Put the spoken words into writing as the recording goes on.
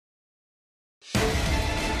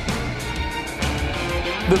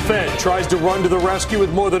The Fed tries to run to the rescue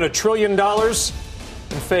with more than $1 trillion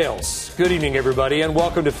and fails. Good evening, everybody, and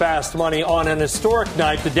welcome to Fast Money. On an historic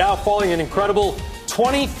night, the Dow falling an incredible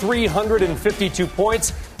 2,352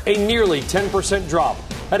 points, a nearly 10% drop.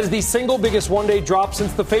 That is the single biggest one-day drop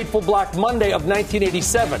since the fateful Black Monday of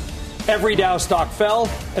 1987. Every Dow stock fell,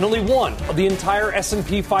 and only one of the entire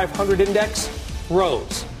S&P 500 index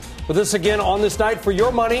rose. With us again on this night for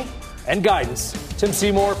your money and guidance, Tim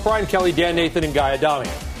Seymour, Brian Kelly, Dan Nathan, and Guy Adami.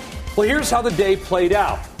 Well, here's how the day played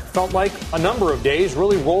out. Felt like a number of days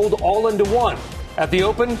really rolled all into one. At the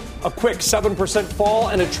open, a quick 7% fall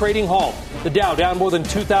and a trading halt. The Dow down more than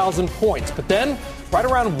 2,000 points. But then, right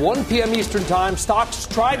around 1 p.m. Eastern time, stocks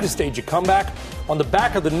tried to stage a comeback on the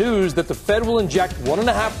back of the news that the Fed will inject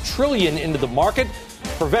 $1.5 trillion into the market to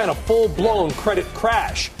prevent a full-blown credit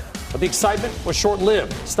crash. But the excitement was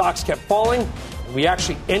short-lived. Stocks kept falling. We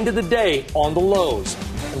actually ended the day on the lows.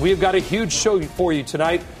 And we have got a huge show for you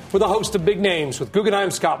tonight with a host of big names with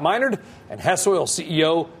Guggenheim Scott Minerd and Hess Oil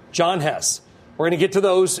CEO John Hess. We're going to get to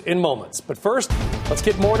those in moments. But first, let's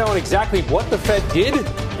get more now on exactly what the Fed did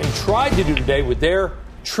and tried to do today with their $1.5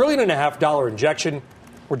 trillion injection.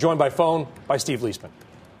 We're joined by phone by Steve Leisman.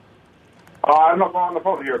 I'm not on the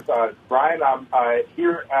phone here, Brian. I'm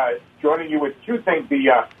here joining you with two things the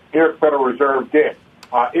New York Federal Reserve did.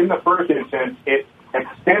 In the first instance, it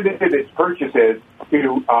extended its purchases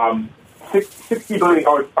to $60 billion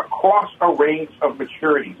across a range of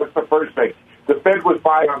maturities. That's the first thing. The Fed was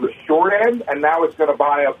buying on the short end, and now it's going to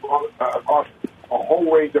buy across a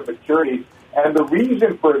whole range of maturities. And the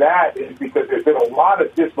reason for that is because there's been a lot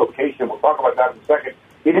of dislocation. We'll talk about that in a second.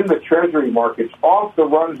 In the Treasury markets, off the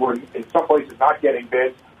runs were in some places not getting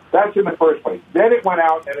bids. That's in the first place. Then it went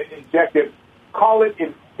out and it injected, call it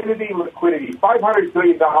infinity liquidity. $500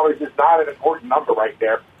 billion is not an important number right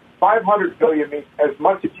there. $500 billion means as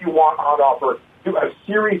much as you want on offer to a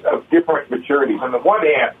series of different maturities. On the one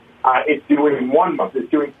hand, it's doing 1 month,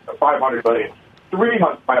 it's doing $500 billion. 3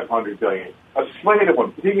 months, $500 billion. A slate of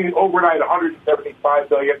them, continuing overnight, $175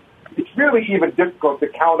 billion. It's really even difficult to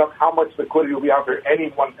count up how much liquidity will be out there any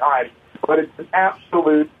one time, but it's an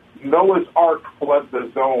absolute Noah's Ark flood the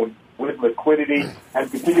zone with liquidity and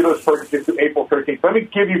continue those purchases to April 13th. Let me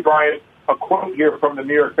give you, Brian, a quote here from the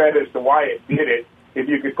New York Fed as to why it did it. If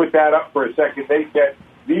you could put that up for a second, they said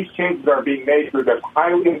these changes are being made through the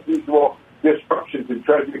highly unusual disruptions in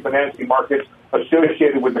Treasury financing markets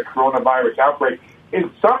associated with the coronavirus outbreak. In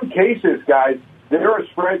some cases, guys, there are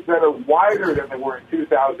spreads that are wider than they were in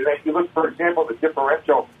 2008. You look, for example, the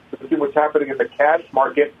differential between what's happening in the cash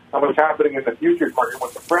market and what's happening in the futures market.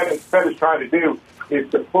 What the Fed is trying to do is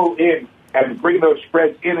to pull in and bring those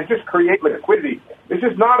spreads in and just create liquidity. This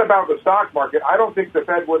is not about the stock market. I don't think the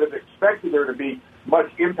Fed would have expected there to be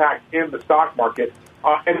much impact in the stock market.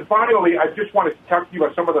 And finally, I just want to talk to you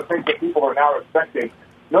about some of the things that people are now expecting.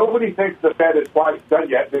 Nobody thinks the Fed is quite done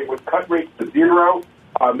yet. They would cut rates to zero,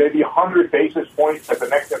 maybe 100 basis points at the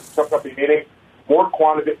next upcoming meeting, more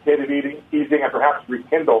quantitative easing, and perhaps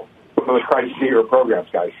rekindle some of the crisis era programs,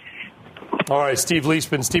 guys. All right, Steve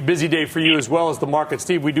Leisman. Steve, busy day for you as well as the market.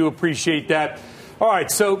 Steve, we do appreciate that. All right,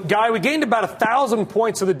 so, Guy, we gained about 1,000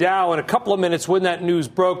 points of the Dow in a couple of minutes when that news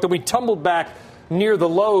broke. Then we tumbled back near the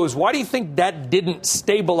lows. Why do you think that didn't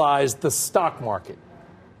stabilize the stock market?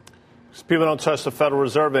 People don't trust the Federal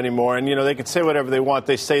Reserve anymore. And, they can say whatever they want.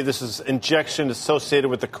 They say this is injection associated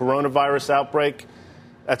with the coronavirus outbreak.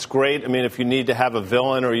 That's great. I mean, if you need to have a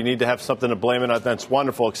villain or you need to have something to blame it on, that's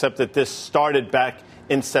wonderful, except that this started back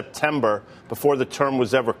in September before the term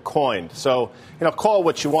was ever coined. So, call it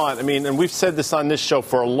what you want. I mean, and we've said this on this show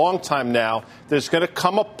for a long time now. There's going to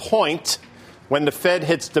come a point when the Fed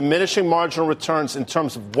hits diminishing marginal returns in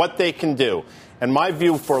terms of what they can do. And my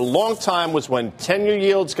view for a long time was when 10-year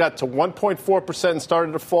yields got to 1.4% and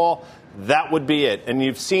started to fall, that would be it. And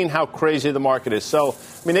you've seen how crazy the market is. So,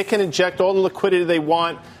 they can inject all the liquidity they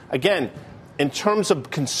want. Again, in terms of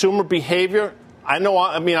consumer behavior, I'm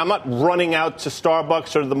not running out to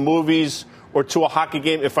Starbucks or the movies or to a hockey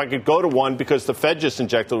game if I could go to one because the Fed just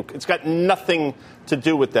injected. It's got nothing to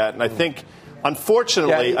do with that. And I think,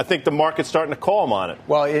 unfortunately, I think the market's starting to call them on it.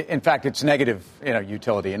 Well, in fact, it's negative,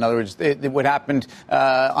 utility. In other words, what happened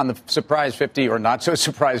on the surprise 50 or not so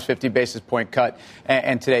surprise 50 basis point cut,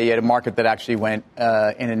 and today you had a market that actually went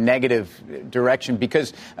in a negative direction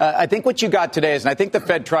because I think what you got today is, and I think the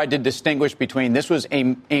Fed tried to distinguish between this was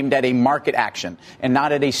aimed at a market action and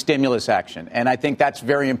not at a stimulus action. And I think that's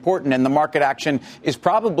very important. And the market action is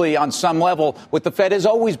probably on some level what the Fed has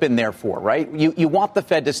always been there for, right? You want the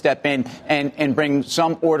Fed to step in and and bring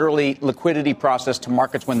some orderly liquidity process to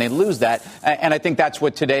markets when they lose that. And I think that's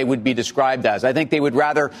what today would be described as. I think they would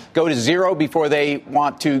rather go to zero before they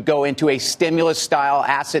want to go into a stimulus-style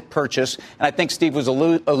asset purchase. And I think Steve was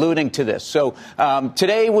alluding to this. So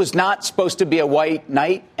today was not supposed to be a white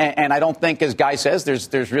night. And I don't think, as Guy says,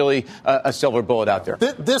 there's really a silver bullet out there.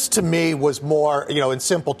 This, to me, was more, in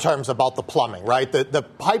simple terms about the plumbing, right? The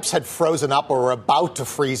pipes had frozen up or were about to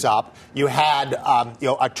freeze up. You had,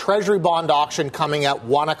 a Treasury bond auction coming at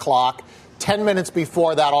 1 o'clock. 10 minutes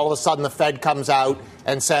before that, all of a sudden, the Fed comes out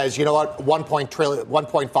and says, you know what,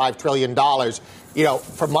 $1.5 trillion.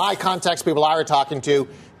 From my context, people I were talking to,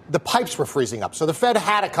 the pipes were freezing up. So the Fed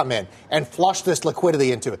had to come in and flush this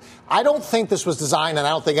liquidity into it. I don't think this was designed, and I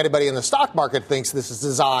don't think anybody in the stock market thinks this is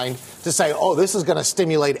designed to say, oh, this is going to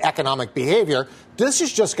stimulate economic behavior. This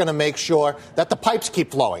is just going to make sure that the pipes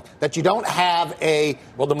keep flowing, that you don't have the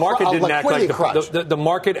market didn't act like the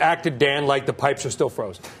market acted, Dan, like the pipes are still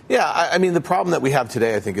frozen. Yeah, I mean, the problem that we have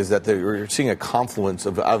today, I think, is that we're seeing a confluence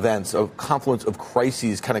of events, a confluence of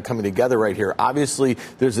crises kind of coming together right here. Obviously,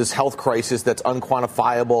 there's this health crisis that's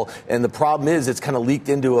unquantifiable, and the problem is it's kind of leaked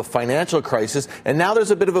into a financial crisis, and now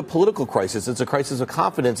there's a bit of a political crisis. It's a crisis of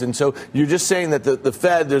confidence, and so you're just saying that the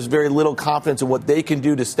Fed, there's very little confidence in what they can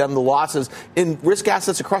do to stem the losses in risk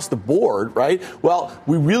assets across the board, right? Well,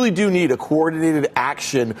 we really do need a coordinated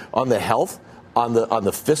action on the health, on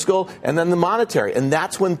the fiscal, and then the monetary. And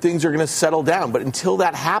that's when things are going to settle down. But until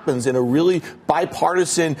that happens in a really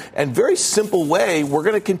bipartisan and very simple way, we're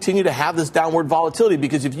going to continue to have this downward volatility,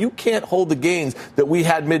 because if you can't hold the gains that we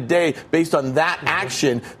had midday based on that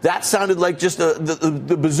action, that sounded like just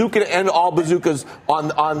the bazooka to end all bazookas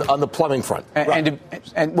on the plumbing front. And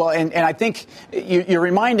I think you're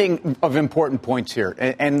reminding of important points here.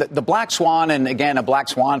 And the black swan, and again, a black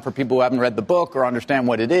swan for people who haven't read the book or understand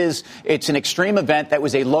what it is, it's an extreme event that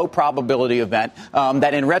was a low probability event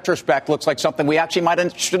that in retrospect looks like something we actually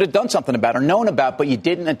should have done something about or known about, but you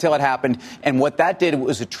didn't until it happened. And what that did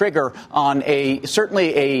was a trigger on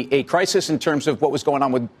certainly a crisis in terms of what was going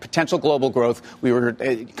on with potential global growth. We were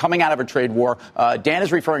coming out of a trade war. Dan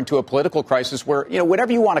is referring to a political crisis where,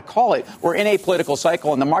 whatever you want to call it, we're in a political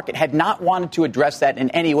cycle, and the market had not wanted to address that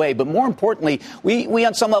in any way. But more importantly, we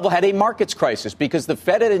on some level had a markets crisis because the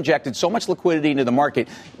Fed had injected so much liquidity into the market.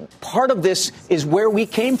 Part of this is where we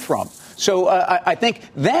came from. So I think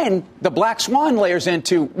then the black swan layers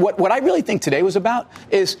into what I really think today was about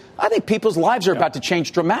is I think people's lives are about to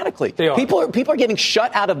change dramatically. People are getting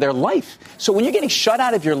shut out of their life. So when you're getting shut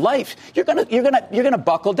out of your life, you're gonna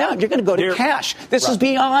buckle down. You're gonna go to cash. This is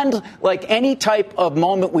beyond like any type of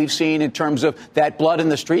moment we've seen in terms of that blood in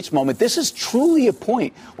the streets moment. This is truly a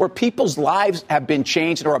point where people's lives have been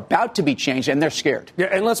changed or are about to be changed, and they're scared. Yeah,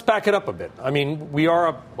 and let's back it up a bit. I mean, we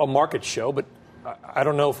are a market show, but I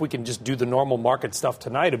don't know if we can just do the normal market stuff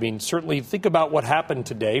tonight. I mean, certainly think about what happened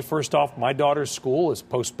today. First off, my daughter's school is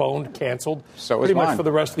postponed, canceled. So pretty is mine. much for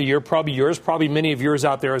the rest of the year. Probably yours, probably many of yours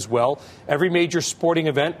out there as well. Every major sporting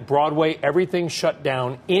event, Broadway, everything shut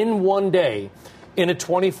down in one day in a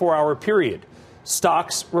 24-hour period.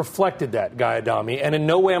 Stocks reflected that, Guy Adami. And in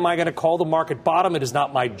no way am I going to call the market bottom. It is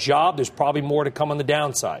not my job. There's probably more to come on the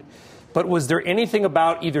downside. But was there anything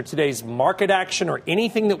about either today's market action or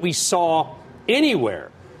anything that we saw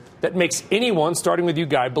anywhere that makes anyone, starting with you,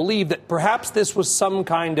 Guy, believe that perhaps this was some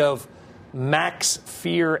kind of max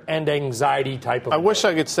fear and anxiety type of I wish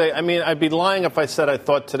I could say, I'd be lying if I said I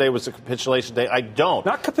thought today was a capitulation day. I don't.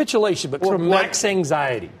 Not capitulation, but sort of max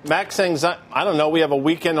anxiety. Max anxiety. I don't know. We have a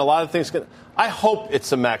weekend. A lot of things. I hope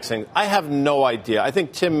it's a max anxiety. I have no idea. I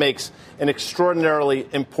think Tim makes an extraordinarily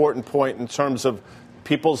important point in terms of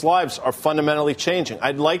people's lives are fundamentally changing.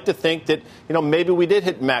 I'd like to think that, maybe we did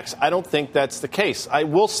hit max. I don't think that's the case. I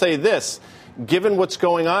will say this, given what's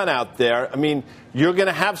going on out there, you're going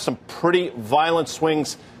to have some pretty violent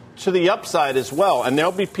swings to the upside as well. And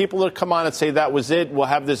there'll be people that come on and say that was it. We'll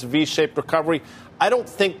have this V-shaped recovery. I don't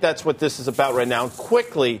think that's what this is about right now. And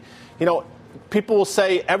quickly, people will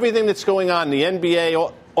say everything that's going on, the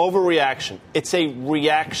NBA, overreaction. It's a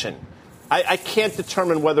reaction. I can't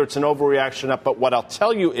determine whether it's an overreaction or not, but what I'll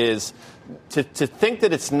tell you is to think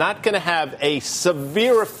that it's not going to have a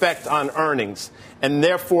severe effect on earnings, and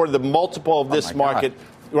therefore the multiple of this market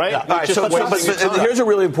right? Yeah. All right, so here's a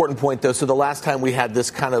really important point, though. So the last time we had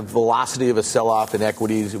this kind of velocity of a sell-off in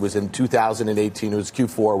equities, it was in 2018. It was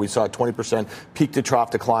Q4. We saw a 20%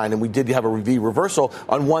 peak-to-trough decline, and we did have a reversal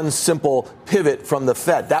on one simple pivot from the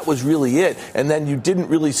Fed. That was really it. And then you didn't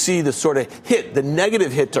really see the sort of hit, the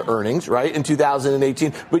negative hit to earnings, right, in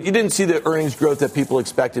 2018, but you didn't see the earnings growth that people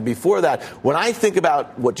expected before that. When I think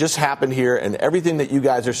about what just happened here and everything that you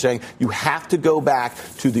guys are saying, you have to go back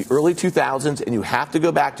to the early 2000s and you have to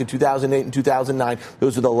go back to 2008 and 2009.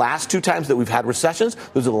 Those are the last two times that we've had recessions.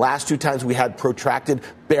 Those are the last two times we had protracted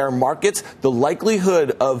bear markets. The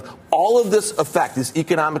likelihood of all of this effect, this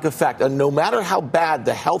economic effect, and no matter how bad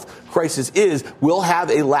the health crisis is, will have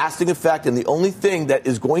a lasting effect, and the only thing that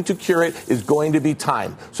is going to cure it is going to be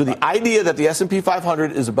time. So the idea that the S&P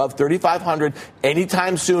 500 is above 3,500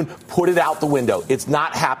 anytime soon, put it out the window. It's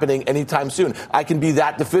not happening anytime soon. I can be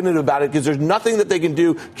that definitive about it because there's nothing that they can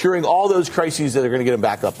do curing all those crises that are going to get them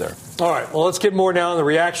back up there. All right, well, let's get more now on the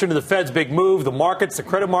reaction to the Fed's big move, the markets, the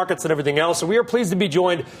credit markets, and everything else. And we are pleased to be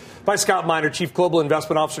joined by Scott Miner, Chief Global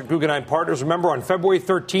Investment Officer at Guggenheim Partners. Remember, on February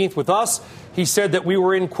 13th with us, he said that we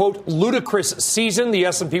were in, quote, ludicrous season. The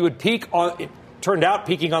S&P would peak on, it turned out,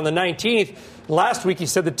 peaking on the 19th. Last week, he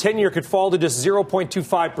said the 10-year could fall to just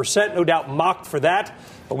 0.25%. No doubt mocked for that.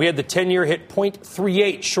 But we had the 10-year hit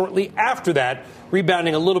 0.38 shortly after that,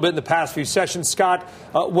 rebounding a little bit in the past few sessions. Scott,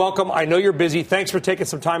 welcome. I know you're busy. Thanks for taking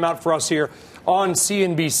some time out for us here on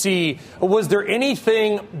CNBC. Was there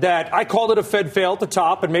anything that, I called it a Fed fail at the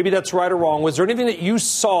top, and maybe that's right or wrong. Was there anything that you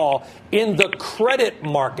saw in the credit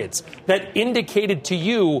markets that indicated to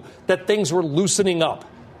you that things were loosening up?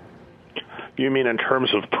 You mean in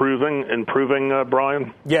terms of improving,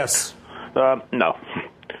 Brian? Yes. No.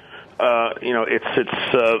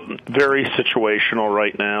 It's very situational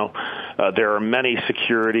right now. There are many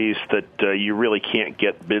securities that you really can't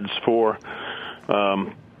get bids for.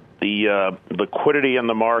 The liquidity in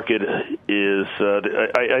the market is,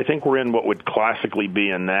 I think we're in what would classically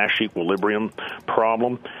be a Nash equilibrium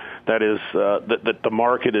problem. That is, that the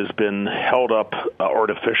market has been held up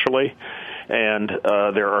artificially, and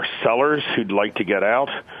there are sellers who'd like to get out,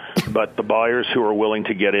 but the buyers who are willing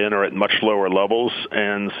to get in are at much lower levels.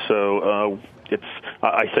 And so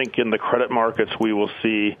I think in the credit markets we will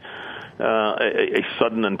see a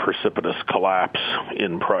sudden and precipitous collapse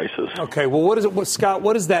in prices. Okay, well, Scott,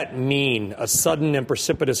 what does that mean, a sudden and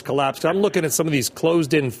precipitous collapse? I'm looking at some of these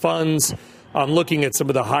closed-end funds. I'm looking at some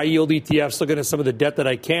of the high-yield ETFs, looking at some of the debt that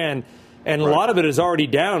I can, and a lot of it is already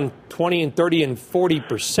down 20 and 30 and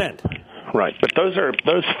 40%. Right, but those are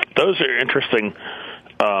interesting,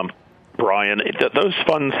 Brian. Those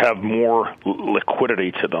funds have more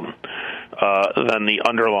liquidity to them than the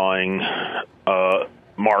underlying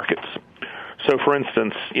markets. So, for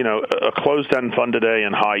instance, a closed-end fund today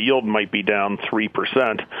in high yield might be down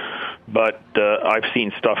 3%, but I've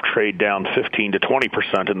seen stuff trade down 15 to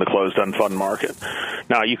 20% in the closed-end fund market.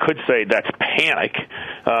 Now, you could say that's panic,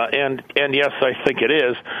 and yes, I think it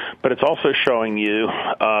is, but it's also showing you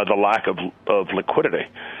the lack of liquidity.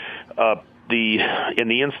 In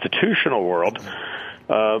the institutional world,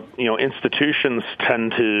 institutions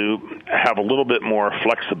tend to have a little bit more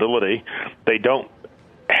flexibility. They don't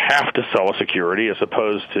have to sell a security as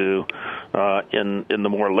opposed to in the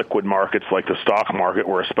more liquid markets like the stock market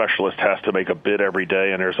where a specialist has to make a bid every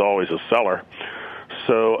day and there's always a seller.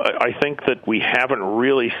 So I think that we haven't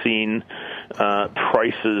really seen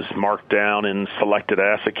prices marked down in selected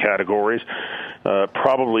asset categories.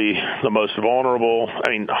 Probably the most vulnerable,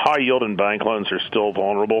 high yield and bank loans are still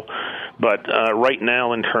vulnerable, but right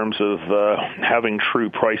now in terms of having true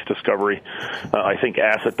price discovery, I think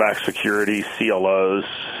asset-backed securities, CLOs,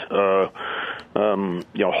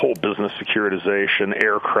 whole business securitization,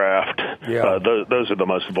 aircraft, those are the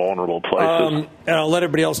most vulnerable places. And I'll let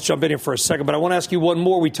everybody else jump in here for a second, but I want to ask you one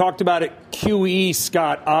more. We talked about it, QE,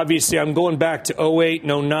 Scott. Obviously, I'm going back to 08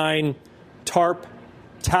 and 09, TARP,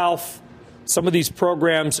 TALF. Some of these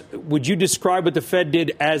programs, would you describe what the Fed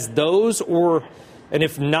did as those? And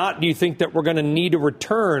if not, do you think that we're going to need a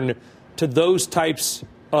return to those types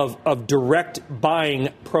of direct buying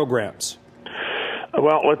programs?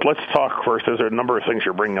 Well, let's talk first. There's a number of things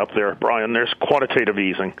you're bringing up there, Brian. There's quantitative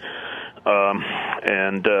easing.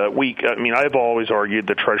 I've always argued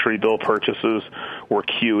that Treasury bill purchases were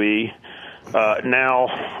QE.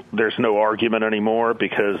 Now there's no argument anymore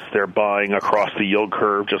because they're buying across the yield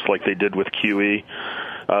curve just like they did with QE.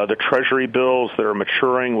 The Treasury bills that are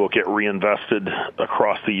maturing will get reinvested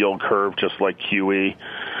across the yield curve just like QE.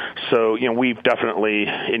 So, we've definitely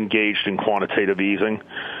engaged in quantitative easing.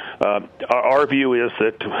 Our view is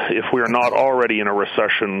that if we are not already in a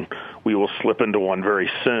recession, we will slip into one very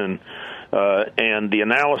soon. And the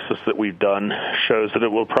analysis that we've done shows that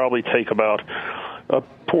it will probably take about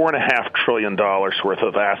 $4.5 trillion worth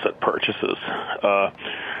of asset purchases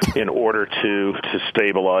in order to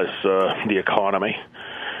stabilize the economy.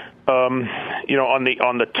 On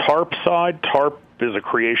the TARP side, TARP is a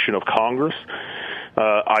creation of Congress.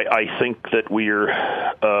 I think that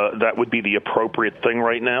that would be the appropriate thing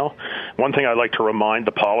right now. One thing I'd like to remind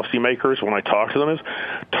the policymakers when I talk to them is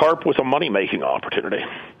TARP was a money-making opportunity.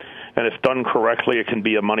 And if done correctly, it can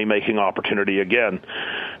be a money-making opportunity again.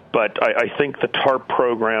 But I think the TARP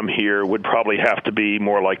program here would probably have to be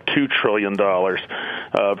more like $2 trillion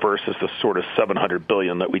versus the sort of $700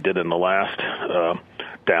 billion that we did in the last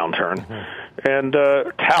downturn. Mm-hmm. And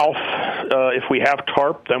TALF, if we have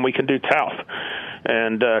TARP, then we can do TALF.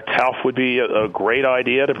 And TALF would be a great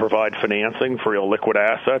idea to provide financing for illiquid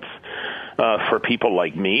assets for people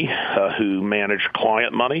like me who manage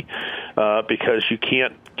client money because you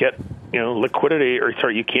can't get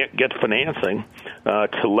you can't get financing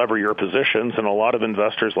to lever your positions, and a lot of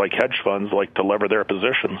investors like hedge funds like to lever their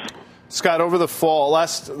positions. Scott, over the fall,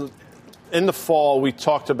 in the fall, we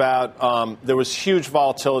talked about there was huge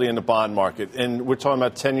volatility in the bond market, and we're talking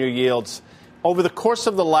about 10-year yields. Over the course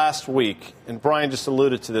of the last week, and Brian just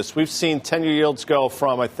alluded to this, we've seen 10-year yields go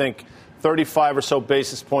from, I think, 35 or so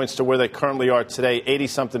basis points to where they currently are today,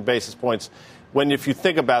 80-something basis points. When, if you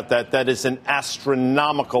think about that, that is an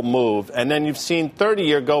astronomical move. And then you've seen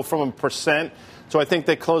 30-year go from 1% to, I think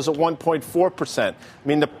they close at 1.4%. I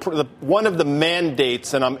mean, one of the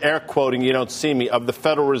mandates, and I'm air quoting, you don't see me, of the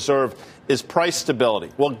Federal Reserve is price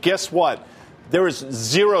stability. Well, guess what? There is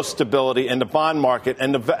zero stability in the bond market,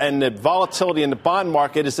 and the volatility in the bond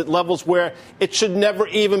market is at levels where it should never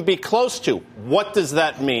even be close to. What does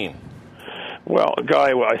that mean? Well,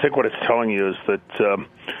 Guy, I think what it's telling you is that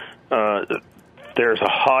there's a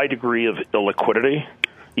high degree of illiquidity,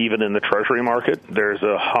 even in the Treasury market. There's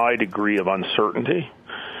a high degree of uncertainty.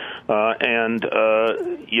 As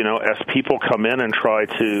people come in and try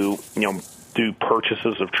to, do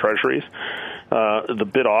purchases of Treasuries, the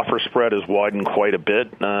bid-offer spread has widened quite a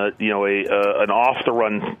bit. An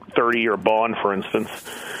off-the-run 30-year bond, for instance,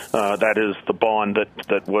 that is the bond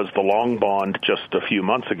that was the long bond just a few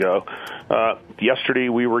months ago. Yesterday,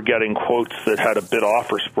 we were getting quotes that had a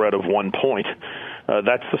bid-offer spread of 1 point.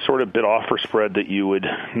 That's the sort of bid-offer spread that you would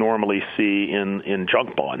normally see in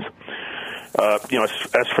junk bonds.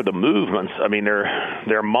 As for the movements, I mean,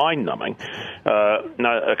 they're mind-numbing.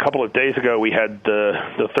 Now, a couple of days ago, we had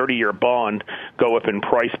the 30-year bond go up in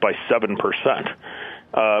price by 7%.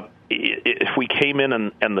 If we came in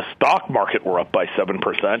and the stock market were up by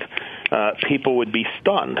 7%, people would be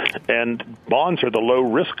stunned. And bonds are the low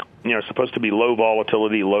risk, supposed to be low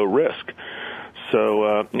volatility, low risk.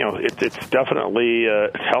 So, it's definitely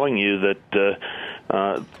telling you that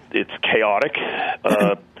it's chaotic.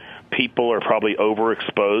 People are probably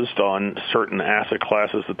overexposed on certain asset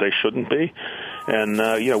classes that they shouldn't be. And,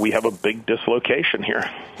 we have a big dislocation here.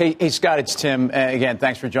 Hey, Scott, it's Tim. Again,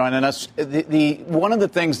 thanks for joining us. One of the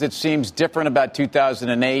things that seems different about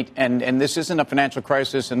 2008, and this isn't a financial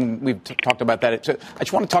crisis, and we've talked about that. I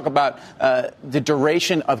just want to talk about the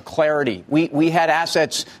duration of clarity. We had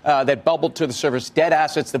assets that bubbled to the surface, dead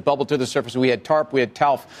assets that bubbled to the surface. We had TARP, we had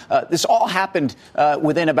TALF. This all happened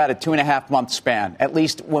within about a 2.5-month span, at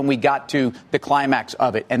least when we got to the climax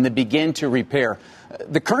of it and the begin to repair.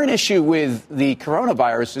 The current issue with the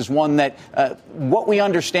coronavirus is one that what we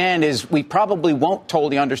understand is we probably won't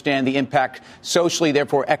totally understand the impact socially,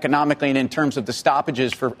 therefore economically, and in terms of the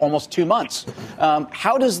stoppages for almost 2 months.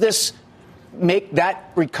 How does this make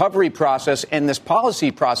that recovery process and this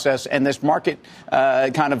policy process and this market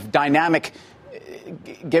kind of dynamic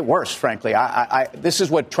get worse, frankly? This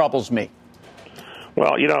is what troubles me.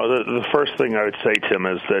 Well, the first thing I would say, Tim,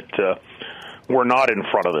 is that we're not in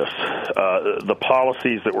front of this. The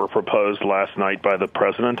policies that were proposed last night by the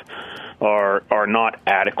president are not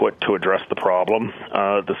adequate to address the problem.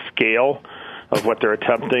 The scale of what they're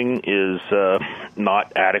attempting is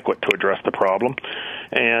not adequate to address the problem.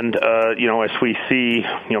 And, as we see,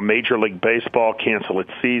 Major League Baseball cancel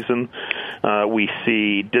its season, we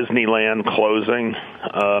see Disneyland closing.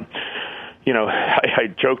 I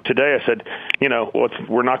joked today, I said,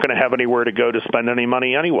 we're not going to have anywhere to go to spend any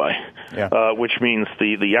money anyway, which means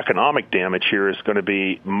the economic damage here is going to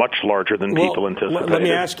be much larger than people anticipated. Let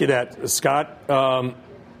me ask you that, Scott.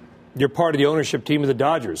 You're part of the ownership team of the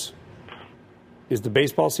Dodgers. Is the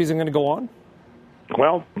baseball season going to go on?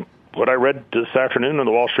 Well, what I read this afternoon in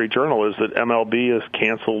the Wall Street Journal is that MLB has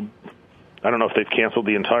canceled. I don't know if they've canceled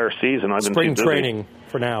the entire season. I've been spring training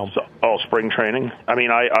for now. Spring training. I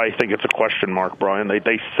mean, I think it's a question mark, Brian. They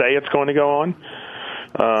say it's going to go on.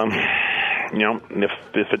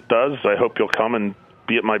 if it does, I hope you'll come and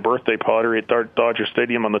be at my birthday party at Dodger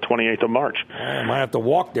Stadium on the 28th of March. I might have to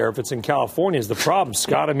walk there if it's in California. Is the problem,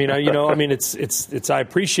 Scott? I mean, it's. I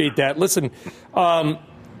appreciate that. Listen,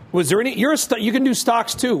 was there any? You can do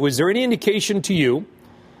stocks too. Was there any indication to you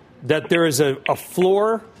that there is a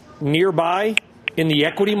floor nearby in the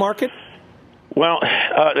equity market? Well,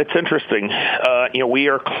 it's interesting. We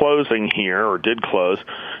are closing here, or did close,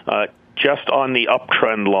 just on the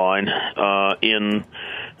uptrend line in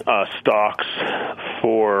stocks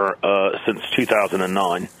for since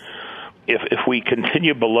 2009. If we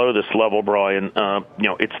continue below this level, Brian,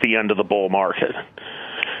 it's the end of the bull market.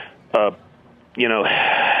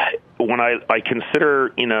 When I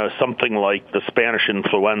consider, something like the Spanish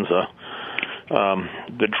influenza,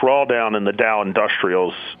 the drawdown in the Dow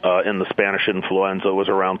Industrials in the Spanish influenza was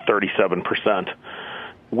around 37%.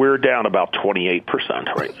 We're down about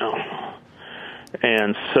 28% right now.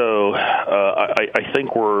 And so I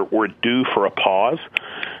think we're due for a pause.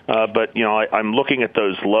 But, I'm looking at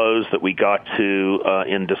those lows that we got to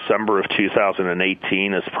in December of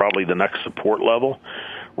 2018 as probably the next support level,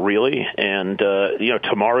 really. And,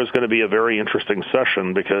 tomorrow is going to be a very interesting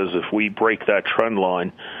session because if we break that trend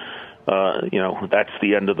line, that's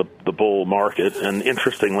the end of the bull market. And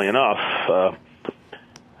interestingly enough,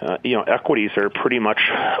 equities are pretty much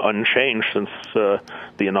unchanged since the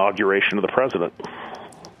inauguration of the president.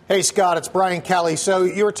 Hey, Scott, it's Brian Kelly. So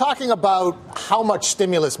you were talking about how much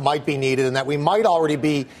stimulus might be needed and that we might already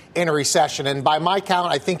be in a recession. And by my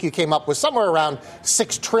count, I think you came up with somewhere around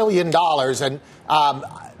 $6 trillion. And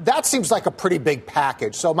that seems like a pretty big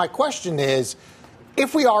package. So my question is,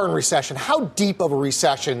 if we are in recession, how deep of a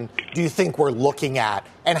recession do you think we're looking at?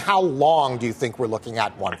 And how long do you think we're looking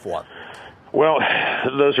at one for? Well,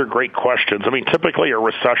 those are great questions. I mean, typically a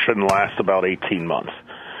recession lasts about 18 months.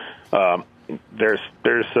 There's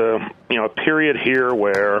a period here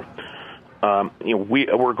where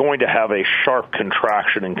we're going to have a sharp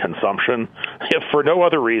contraction in consumption. If for no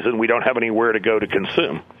other reason, we don't have anywhere to go to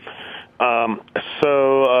consume.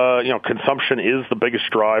 Consumption is the biggest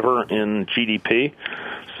driver in GDP.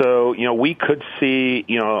 So, we could see,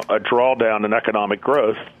 a drawdown in economic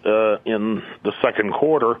growth in the second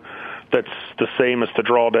quarter that's the same as the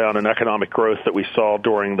drawdown in economic growth that we saw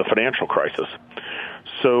during the financial crisis.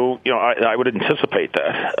 So, I would anticipate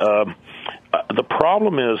that. The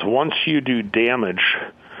problem is once you do damage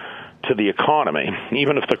to the economy,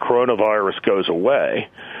 even if the coronavirus goes away,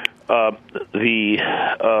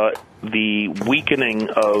 the weakening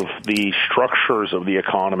of the structures of the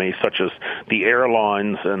economy, such as the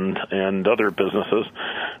airlines and other businesses,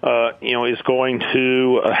 is going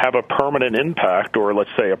to have a permanent impact, or let's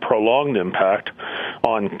say a prolonged impact,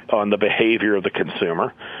 on the behavior of the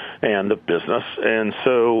consumer and the business. And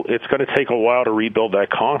so it's going to take a while to rebuild that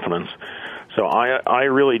confidence. So I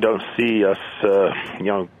really don't see us,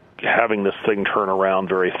 having this thing turn around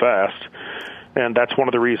very fast. And that's one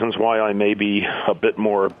of the reasons why I may be a bit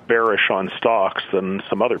more bearish on stocks than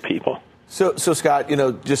some other people. So Scott,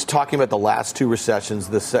 just talking about the last two recessions,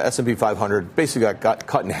 the S&P 500 basically got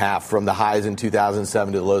cut in half from the highs in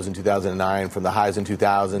 2007 to the lows in 2009, from the highs in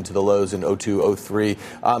 2000 to the lows in 02, 03.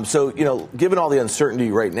 Given all the uncertainty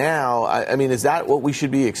right now, I mean, is that what we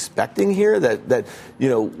should be expecting here? That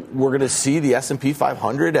we're going to see the S&P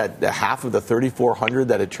 500 at half of the 3,400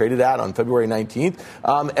 that it traded at on February 19th?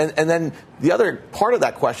 And then the other part of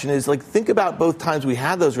that question is, think about both times we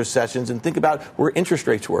had those recessions and think about where interest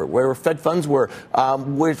rates were, where Fed funds were,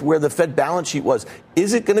 where the Fed balance sheet was.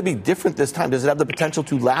 Is it going to be different this time? Does it have the potential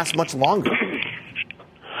to last much longer?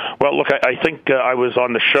 Well, look, I think I was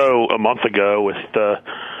on the show a month ago with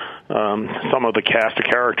some of the cast of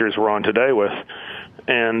characters we're on today with,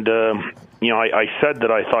 and I said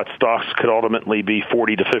that I thought stocks could ultimately be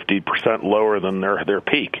 40 to 50% lower than their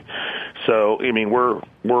peak. So, I mean, we're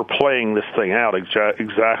playing this thing out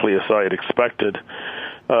exactly as I had expected.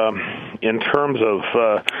 In terms of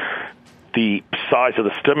the size of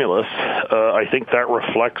the stimulus, I think that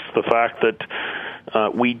reflects the fact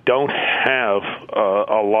that we don't have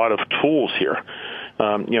a lot of tools here.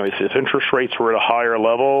 If interest rates were at a higher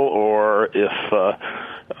level, or if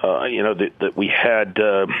that we had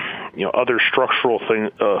other structural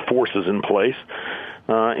forces in place,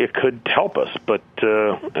 it could help us. But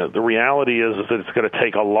the reality is that it's going to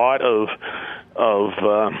take a lot of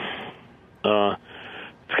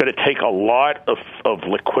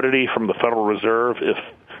liquidity from the Federal Reserve if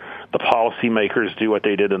the policymakers do what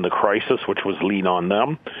they did in the crisis, which was lean on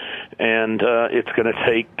them, and it's going to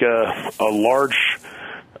take a large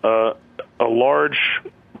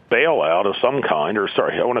bailout of some kind,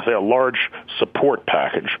 a large support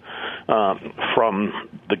package from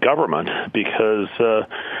the government, because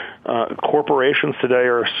corporations today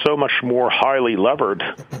are so much more highly levered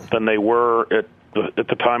than they were at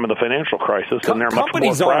the time of the financial crisis, and they're much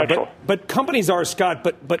more fragile. But companies are, Scott,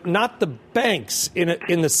 but not the banks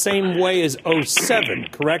in the same way as 2007,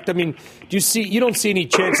 correct? I mean, you don't see any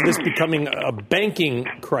chance of this becoming a banking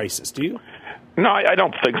crisis, do you? No, I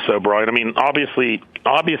don't think so, Brian. I mean, obviously,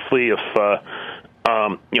 if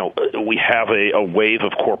we have a wave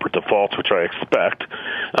of corporate defaults, which I expect,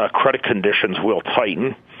 credit conditions will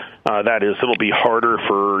tighten. That is, it'll be harder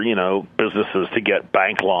for, businesses to get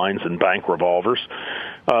bank lines and bank revolvers.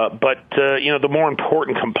 But the more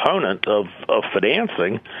important component of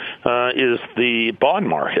financing is the bond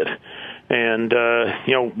market. And,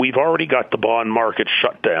 we've already got the bond market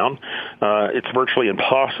shut down. It's virtually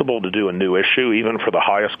impossible to do a new issue, even for the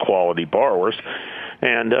highest quality borrowers.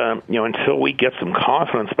 And, until we get some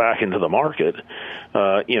confidence back into the market,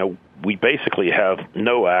 we basically have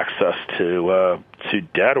no access to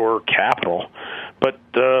debt or capital. But,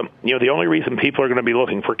 the only reason people are going to be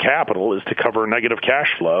looking for capital is to cover negative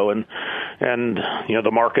cash flow. And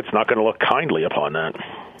the market's not going to look kindly upon that.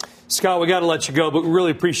 Scott, we got to let you go, but we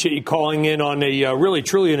really appreciate you calling in on a really,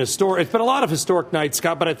 truly an historic. It's been a lot of historic nights,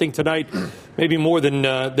 Scott, but I think tonight maybe more than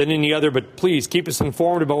any other. But please keep us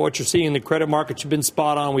informed about what you're seeing in the credit markets. You've been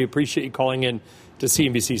spot on. We appreciate you calling in to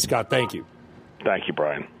CNBC, Scott. Thank you. Thank you,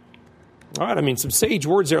 Brian. All right. I mean, some sage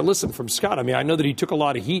words there. Listen, from Scott. I mean, I know that he took a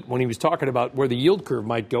lot of heat when he was talking about where the yield curve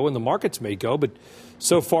might go and the markets may go, but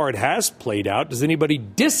so far it has played out. Does anybody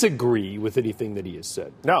disagree with anything that he has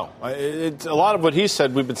said? No. A lot of what he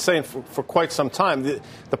said we've been saying for quite some time.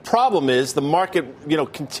 The problem is the market,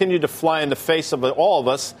 continued to fly in the face of all of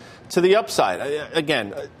us to the upside.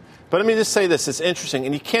 Again, but let me just say this. It's interesting.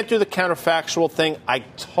 And you can't do the counterfactual thing. I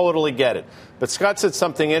totally get it. But Scott said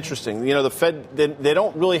something interesting. The Fed, they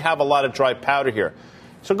don't really have a lot of dry powder here.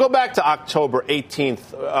 So go back to October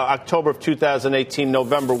 18th, October of 2018,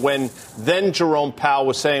 November, when then Jerome Powell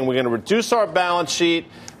was saying we're going to reduce our balance sheet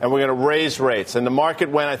and we're going to raise rates. And the market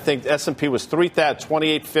went, I think, S&P was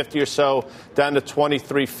 2850 or so, down to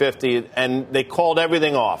 2350. And they called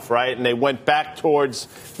everything off, right? And they went back towards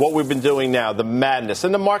what we've been doing now, the madness.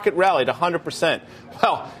 And the market rallied 100%.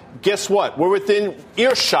 Well, guess what? We're within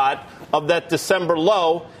earshot of that December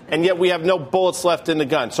low, and yet we have no bullets left in the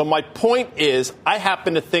gun. So my point is, I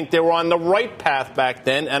happen to think they were on the right path back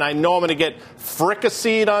then, and I know I'm going to get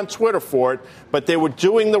fricasseed on Twitter for it, but they were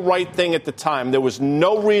doing the right thing at the time. There was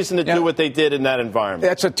no reason to do what they did in that environment.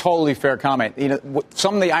 That's a totally fair comment.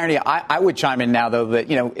 Some of the irony, I would chime in now, though,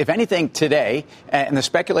 that, if anything today, and the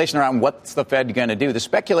speculation around what's the Fed going to do, the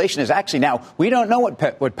speculation is actually now, we don't know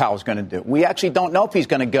what Powell's going to do. We actually don't know if he's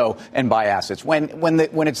going to go and buy assets. When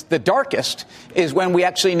it's the darkest is when we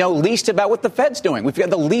actually know least about what the Fed's doing. We've got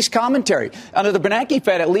the least commentary. Under the Bernanke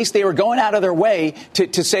Fed, at least they were going out of their way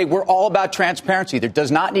to say we're all about transparency. There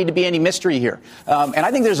does not need to be any mystery here. And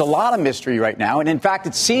I think there's a lot of mystery right now. And in fact,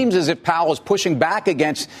 it seems as if Powell is pushing back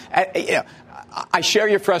against, I share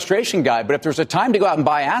your frustration, Guy, but if there's a time to go out and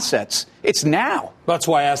buy assets, it's now. That's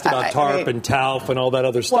why I asked about TARP and TALF and all that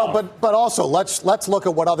other stuff. Well, but also let's look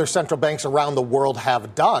at what other central banks around the world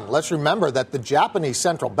have done. Let's remember that the Japanese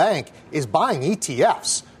central bank is buying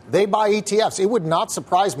ETFs. They buy ETFs. It would not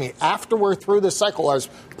surprise me after we're through this cycle as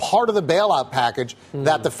part of the bailout package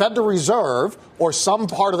that the Federal Reserve or some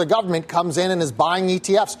part of the government comes in and is buying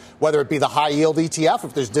ETFs, whether it be the high yield ETF,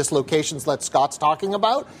 if there's dislocations that Scott's talking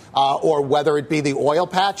about, or whether it be the oil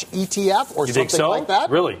patch ETF or something like that.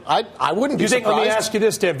 Really? I wouldn't be surprised. Let me ask you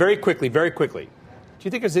this, Dan, very quickly. Do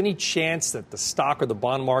you think there's any chance that the stock or the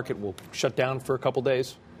bond market will shut down for a couple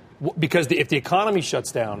days? Because if the economy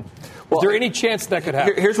shuts down, is there any chance that could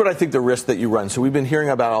happen? Here's what I think the risk that you run. So we've been hearing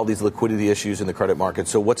about all these liquidity issues in the credit market.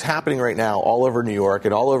 So what's happening right now all over New York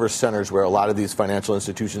and all over centers where a lot of these financial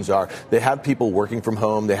institutions are, they have people working from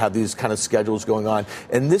home. They have these kind of schedules going on.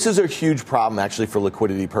 And this is a huge problem, actually, for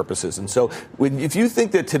liquidity purposes. And so if you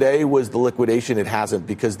think that today was the liquidation, it hasn't,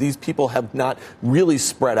 because these people have not really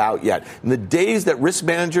spread out yet. In the days that risk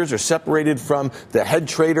managers are separated from the head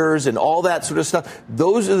traders and all that sort of stuff,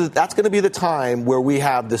 that's going to be the time where we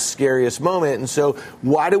have the scariest moment. And so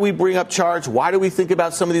why do we bring up charts? Why do we think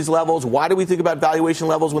about some of these levels? Why do we think about valuation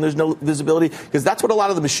levels when there's no visibility? Because that's what a lot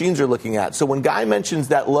of the machines are looking at. So when Guy mentions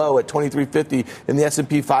that low at 2350 in the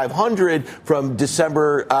S&P 500 from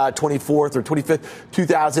December 24th or 25th,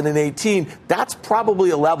 2018, that's probably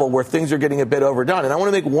a level where things are getting a bit overdone. And I want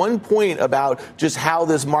to make one point about just how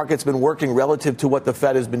this market's been working relative to what the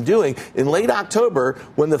Fed has been doing. In late October,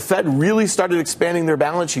 when the Fed really started expanding their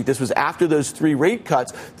balance sheet, sheet. This was after those 3 rate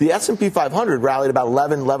cuts. The S&P 500 rallied about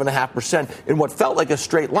 11.5% in what felt like a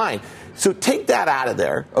straight line. So take that out of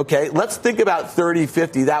there, okay? Let's think about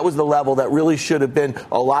 30-50. That was the level that really should have been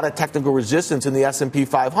a lot of technical resistance in the S&P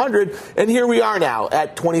 500. And here we are now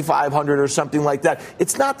at 2,500 or something like that.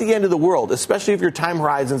 It's not the end of the world, especially if your time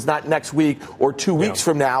horizon's not next week or 2 weeks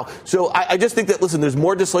from now. So I just think that, listen, there's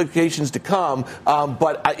more dislocations to come.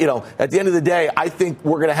 But at the end of the day, I think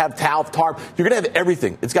we're going to have TARP. You're going to have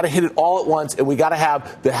everything. It's got to hit it all at once. And we got to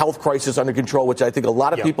have the health crisis under control, which I think a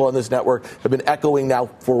lot of people on this network have been echoing now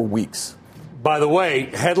for weeks. By the way,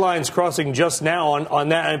 headlines crossing just now on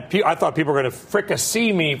that. I thought people were going to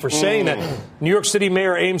fricassee me for saying that. New York City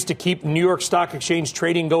mayor aims to keep New York Stock Exchange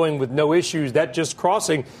trading going with no issues. That just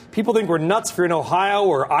crossing. People think we're nuts if you're in Ohio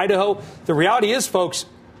or Idaho. The reality is, folks,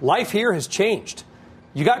 life here has changed.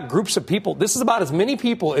 You got groups of people. This is about as many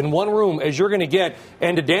people in one room as you're going to get.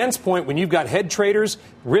 And to Dan's point, when you've got head traders,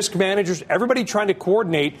 risk managers, everybody trying to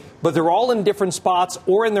coordinate, but they're all in different spots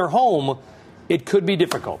or in their home, it could be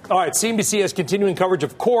difficult. All right, CNBC has continuing coverage,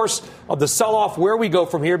 of course, of the sell-off. Where we go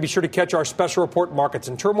from here, be sure to catch our special report, Markets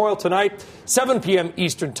in Turmoil, tonight, 7 p.m.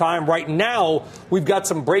 Eastern Time. Right now, we've got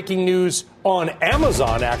some breaking news on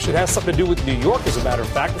Amazon, actually. It has something to do with New York, as a matter of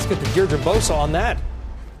fact. Let's get to Deirdre Bosa on that.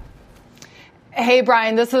 Hey,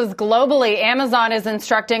 Brian, this is globally. Amazon is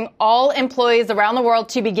instructing all employees around the world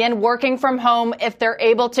to begin working from home if they're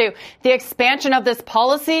able to. The expansion of this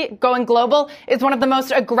policy going global is one of the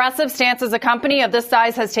most aggressive stances a company of this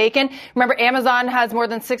size has taken. Remember, Amazon has more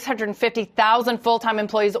than 650,000 full-time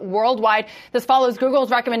employees worldwide. This follows Google's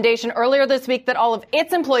recommendation earlier this week that all of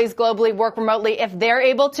its employees globally work remotely if they're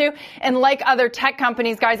able to. And like other tech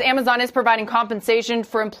companies, guys, Amazon is providing compensation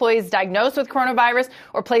for employees diagnosed with coronavirus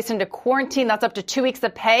or placed into quarantine. That's up to 2 weeks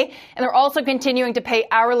of pay. And they're also continuing to pay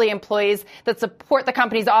hourly employees that support the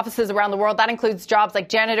company's offices around the world. That includes jobs like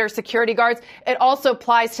janitors, security guards. It also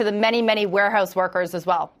applies to the many, many warehouse workers as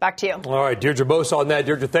well. Back to you. All right, Deirdre Bosa on that.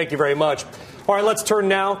 Deirdre, thank you very much. All right, let's turn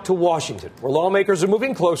now to Washington, where lawmakers are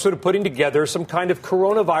moving closer to putting together some kind of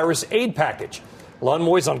coronavirus aid package. Ilan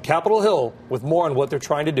Moyes on Capitol Hill with more on what they're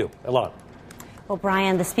trying to do. Ilan. Well,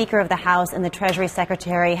 Brian, the Speaker of the House and the Treasury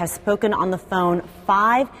Secretary have spoken on the phone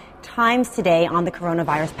 5 times today on the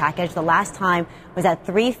coronavirus package. The last time was at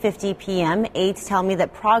 3:50 p.m. Aides tell me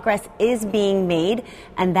that progress is being made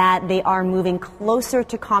and that they are moving closer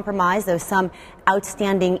to compromise, though some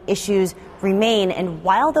outstanding issues remain. And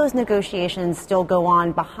while those negotiations still go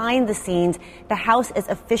on behind the scenes, the House is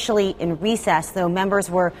officially in recess, though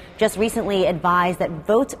members were just recently advised that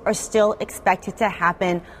votes are still expected to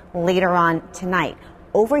happen later on tonight.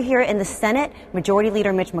 Over here in the Senate, Majority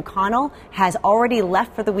Leader Mitch McConnell has already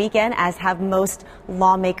left for the weekend, as have most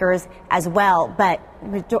lawmakers as well. But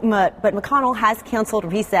McConnell has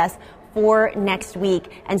canceled recess for next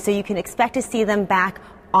week, and so you can expect to see them back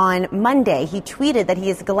on Monday. He tweeted that he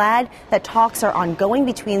is glad that talks are ongoing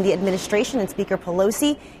between the administration and Speaker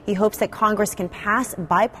Pelosi. He hopes that Congress can pass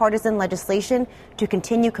bipartisan legislation to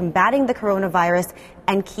continue combating the coronavirus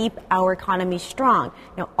and keep our economy strong.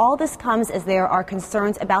 Now, all this comes as there are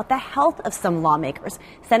concerns about the health of some lawmakers.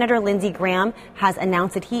 Senator Lindsey Graham has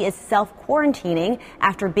announced that he is self-quarantining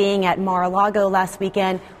after being at Mar-a-Lago last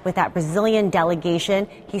weekend with that Brazilian delegation.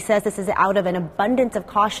 He says this is out of an abundance of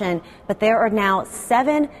caution, but there are now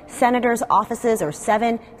 7 senators' offices or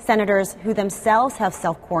 7 senators who themselves have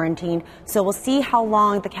self-quarantined. So we'll see how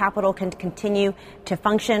long the Capitol can continue to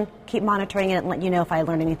function. Keep monitoring it and let you know if I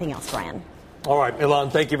learn anything else, Brian. All right,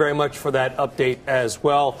 Ilan, thank you very much for that update as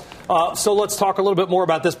well. So let's talk a little bit more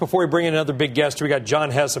about this before we bring in another big guest. We got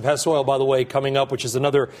John Hess of Hess Oil, by the way, coming up, which is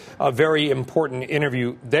another very important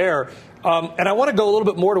interview there. And I want to go a little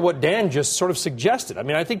bit more to what Dan just sort of suggested. I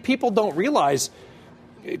mean, I think people don't realize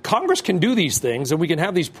Congress can do these things and we can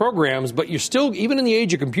have these programs, but you still, even in the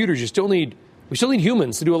age of computers, we still need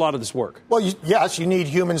humans to do a lot of this work. Well, yes, you need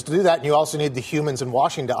humans to do that. And you also need the humans in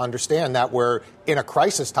Washington to understand that we're in a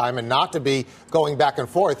crisis time and not to be going back and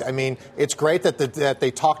forth. I mean, it's great that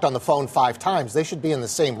they talked on the phone 5 times. They should be in the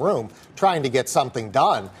same room trying to get something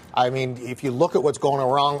done. I mean, if you look at what's going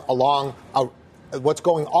on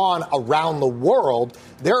around the world,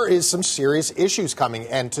 there is some serious issues coming.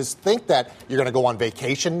 And to think that you're going to go on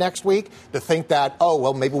vacation next week, to think that,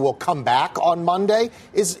 maybe we'll come back on Monday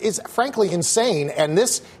is frankly insane. And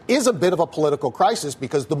this is a bit of a political crisis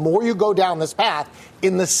because the more you go down this path,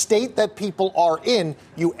 in the state that people are in,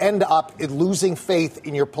 you end up losing faith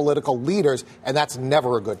in your political leaders. And that's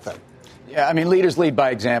never a good thing. Yeah, I mean, leaders lead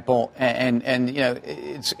by example, and you know,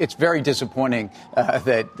 it's very disappointing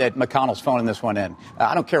that McConnell's phoning this one in.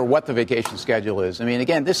 I don't care what the vacation schedule is. I mean,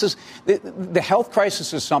 again, this is the health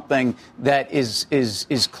crisis is something that is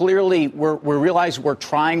clearly we realize we're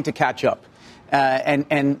trying to catch up,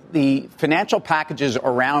 and the financial packages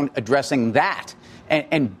around addressing that.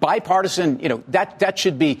 And bipartisan, you know, that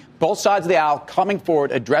should be both sides of the aisle coming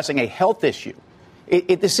forward addressing a health issue.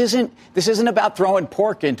 This isn't about throwing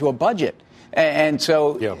pork into a budget. And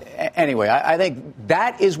so, anyway, I think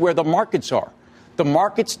that is where the markets are. The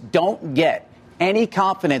markets don't get any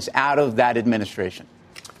confidence out of that administration.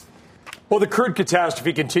 Well, the crude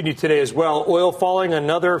catastrophe continued today as well. Oil falling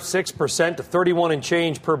another 6% to 31 and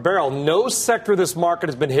change per barrel. No sector of this market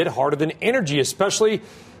has been hit harder than energy, especially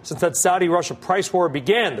since that Saudi-Russia price war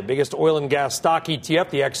began. The biggest oil and gas stock ETF,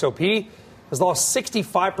 the XOP, has lost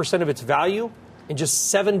 65% of its value in just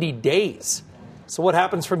 70 days. So what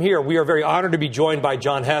happens from here? We are very honored to be joined by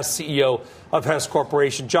John Hess, CEO of Hess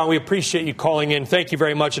Corporation. John, we appreciate you calling in. Thank you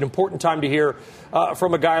very much. An important time to hear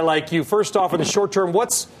from a guy like you. First off, in the short term,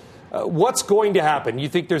 what's going to happen? You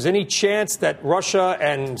think there's any chance that Russia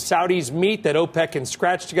and Saudis meet, that OPEC can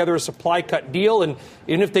scratch together a supply cut deal? And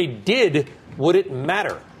even if they did, would it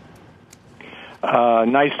matter?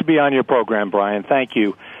 Nice to be on your program, Brian. Thank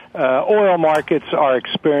you. Oil markets are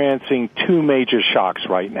experiencing two major shocks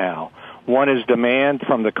right now. One is demand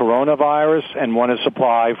from the coronavirus, and one is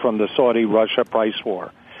supply from the Saudi-Russia price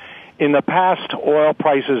war. In the past, oil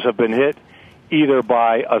prices have been hit either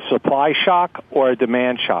by a supply shock or a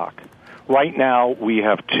demand shock. Right now, we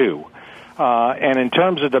have two. And in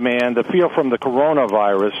terms of demand, the fear from the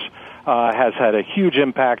coronavirus has had a huge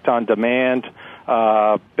impact on demand.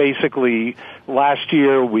 Basically, last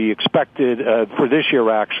year we expected, for this year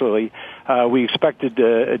actually, we expected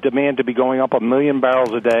demand to be going up 1 million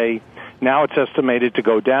barrels a day. Now it's estimated to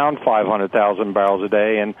go down 500,000 barrels a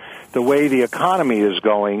day. And the way the economy is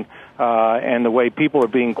going and the way people are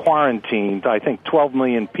being quarantined, I think 12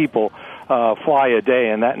 million people fly a day,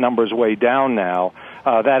 and that number is way down now.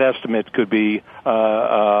 That estimate could be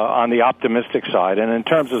on the optimistic side. And in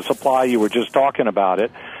terms of supply, you were just talking about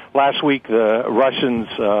it. Last week, the Russians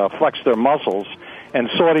flexed their muscles, and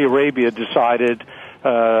Saudi Arabia decided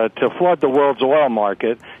to flood the world's oil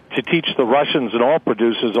market to teach the Russians and oil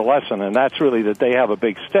producers a lesson, and that's really that they have a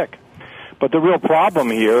big stick. But the real problem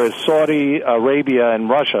here is Saudi Arabia and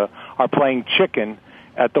Russia are playing chicken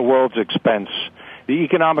at the world's expense. The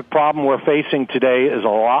economic problem we're facing today is a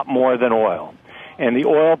lot more than oil, and the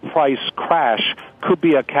oil price crash could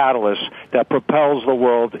be a catalyst that propels the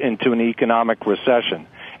world into an economic recession.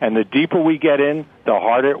 And the deeper we get in, the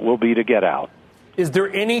harder it will be to get out. Is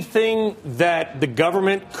there anything that the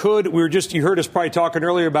government could, you heard us probably talking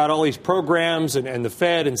earlier about all these programs and the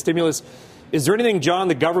Fed and stimulus. Is there anything, John,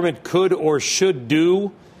 the government could or should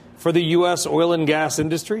do for the U.S. oil and gas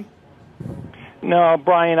industry? No,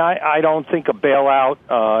 Brian, I don't think a bailout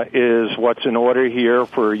is what's in order here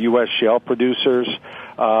for U.S. shale producers.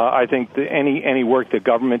 I think that any work that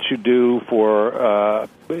government should do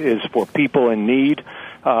is for people in need.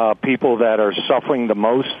 People that are suffering the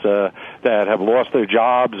most, that have lost their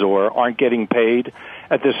jobs or aren't getting paid.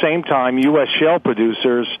 At the same time, U.S. shale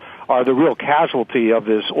producers are the real casualty of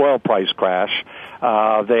this oil price crash.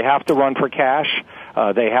 They have to run for cash.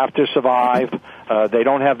 They have to survive. They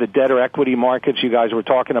don't have the debt or equity markets. You guys were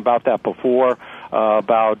talking about that before,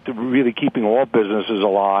 about really keeping all businesses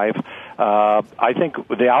alive. I think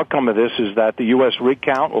the outcome of this is that the U.S. rig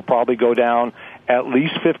count will probably go down at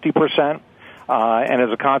least 50%. And as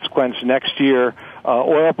a consequence, next year,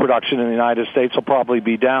 oil production in the United States will probably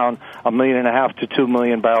be down 1.5 million to 2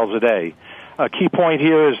 million barrels a day. A key point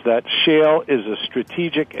here is that shale is a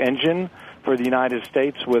strategic engine for the United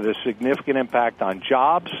States with a significant impact on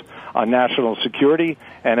jobs, on national security,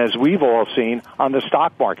 and as we've all seen, on the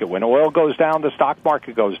stock market. When oil goes down, the stock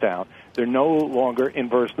market goes down. They're no longer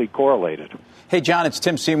inversely correlated. Hey, John, it's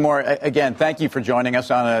Tim Seymour. Again, thank you for joining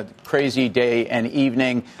us on a crazy day and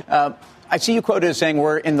evening. I see you quoted as saying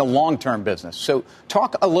we're in the long-term business. So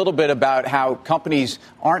talk a little bit about how companies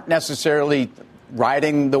aren't necessarily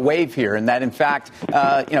riding the wave here, and that, in fact,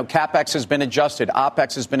 CapEx has been adjusted,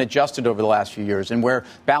 OPEX has been adjusted over the last few years, and where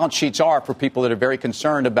balance sheets are for people that are very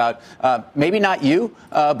concerned about maybe not you,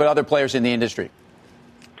 but other players in the industry.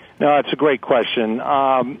 No, it's a great question.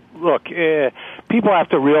 Look, people have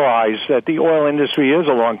to realize that the oil industry is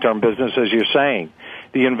a long-term business, as you're saying.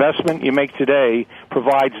 The investment you make today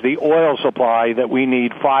provides the oil supply that we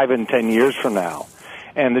need 5 and 10 years from now.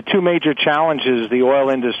 And the two major challenges the oil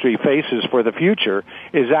industry faces for the future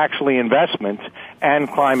is actually investment and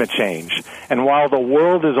climate change. And while the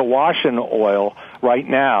world is awash in oil right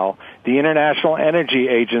now, the International Energy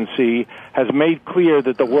Agency has made clear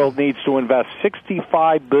that the world needs to invest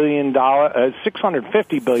 $650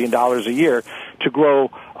 billion a year to grow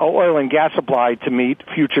oil and gas supply to meet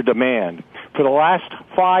future demand. For the last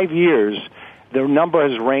 5 years, the number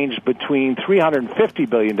has ranged between $350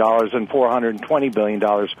 billion and $420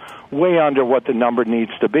 billion, way under what the number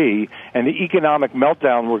needs to be. And the economic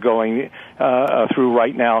meltdown we're going through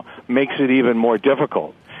right now makes it even more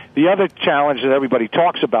difficult. The other challenge that everybody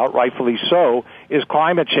talks about, rightfully so, is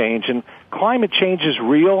climate change. And climate change is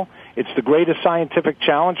real. It's the greatest scientific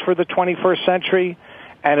challenge for the 21st century.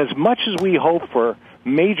 And as much as we hope for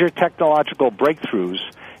major technological breakthroughs,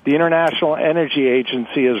 the International Energy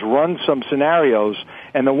Agency has run some scenarios,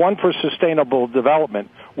 and the one for sustainable development,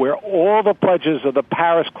 where all the pledges of the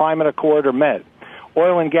Paris Climate Accord are met.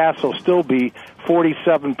 Oil and gas will still be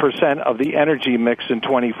 47% of the energy mix in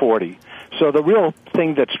 2040. So the real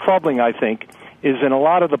thing that's troubling, I think, is in a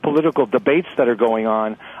lot of the political debates that are going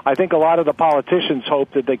on, I think a lot of the politicians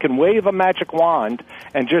hope that they can wave a magic wand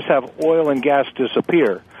and just have oil and gas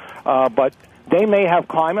disappear. But they may have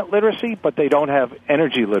climate literacy, but they don't have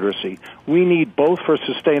energy literacy. We need both for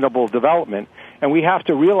sustainable development, and we have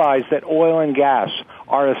to realize that oil and gas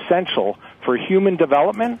are essential for human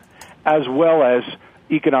development as well as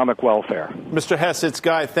economic welfare. Mr. Hess, it's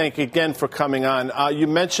Guy. Thank you again for coming on. You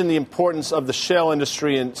mentioned the importance of the shale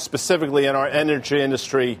industry and specifically in our energy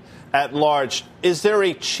industry at large. Is there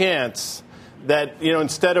a chance that,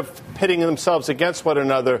 instead of pitting themselves against one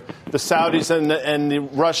another, the Saudis and the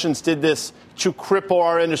Russians did this to cripple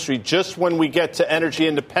our industry? Just when we get to energy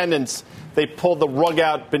independence, they pull the rug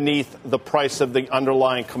out beneath the price of the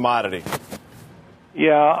underlying commodity.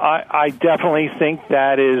 Yeah, I definitely think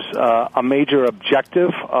that is a major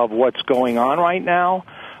objective of what's going on right now.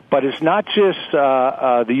 But it's not just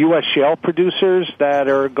the U.S. shale producers that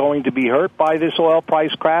are going to be hurt by this oil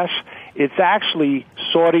price crash. It's actually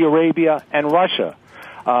Saudi Arabia and Russia.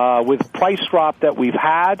 With price drop that we've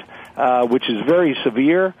had, which is very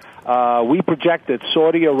severe, we project that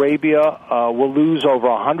Saudi Arabia will lose over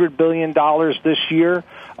 $100 billion this year.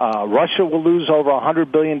 Russia will lose over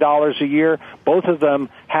 $100 billion a year. Both of them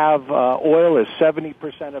have oil as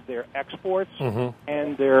 70% of their exports,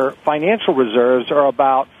 and their financial reserves are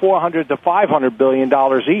about $400 to $500 billion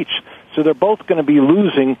each. So they're both going to be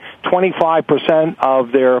losing 25%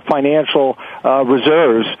 of their financial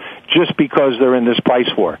reserves just because they're in this price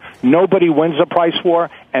war. Nobody wins a price war,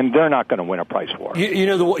 and they're not going to win a price war.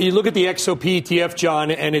 You look at the XOP ETF,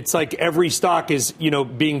 John, and it's like every stock is,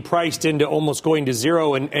 being priced into almost going to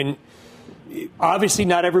zero. And obviously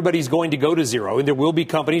not everybody's going to go to zero. And there will be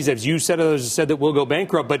companies, as you said, others have said, that will go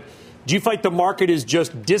bankrupt. But do you find the market is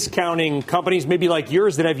just discounting companies maybe like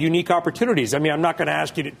yours that have unique opportunities? I mean, I'm not going to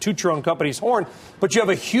ask you to toot your own company's horn, but you have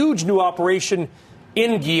a huge new operation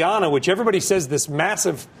in Guyana, which everybody says this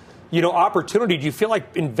massive, opportunity. Do you feel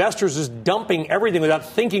like investors is dumping everything without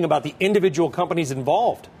thinking about the individual companies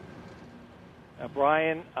involved?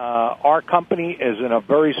 Brian, our company is in a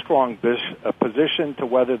very strong position to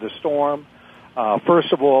weather the storm.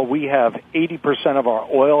 First of all, we have 80% of our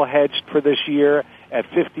oil hedged for this year at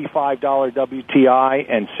 $55 WTI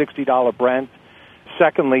and $60 Brent.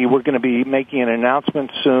 Secondly, we're going to be making an announcement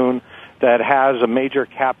soon that has a major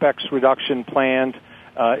CapEx reduction planned.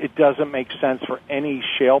 It doesn't make sense for any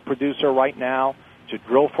shale producer right now to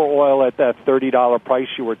drill for oil at that $30 price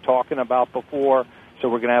you were talking about before. So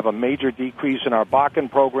we're going to have a major decrease in our Bakken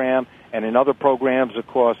program and in other programs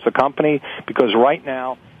across the company, because right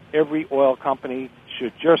now every oil company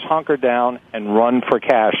should just hunker down and run for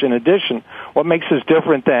cash. In addition, what makes us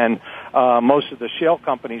different than most of the shale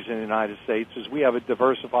companies in the United States is we have a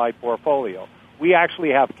diversified portfolio. We actually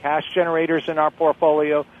have cash generators in our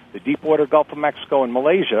portfolio, the Deepwater Gulf of Mexico and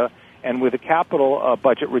Malaysia, and with the capital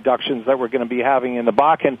budget reductions that we're going to be having in the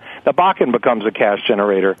Bakken becomes a cash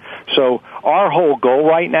generator. So our whole goal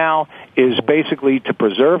right now is basically to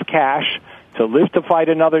preserve cash, to live to fight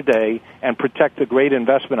another day, and protect the great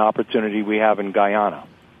investment opportunity we have in Guyana.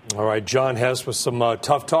 All right, John Hess with some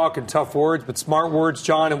tough talk and tough words, but smart words,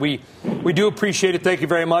 John, and we do appreciate it. Thank you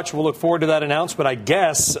very much. We'll look forward to that announcement. I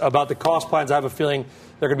guess about the cost plans, I have a feeling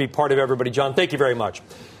they're going to be part of everybody. John, thank you very much.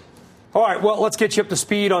 All right, well, let's get you up to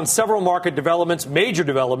speed on several market developments, major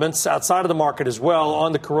developments outside of the market as well,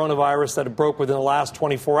 on the coronavirus that broke within the last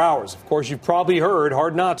 24 hours. Of course, you've probably heard,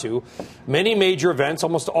 hard not to, many major events,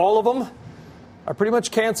 almost all of them, are pretty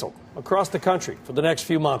much canceled across the country for the next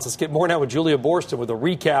few months. Let's get more now with Julia Boorstin with a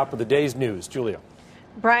recap of the day's news. Julia.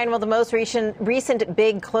 Brian, well, the most recent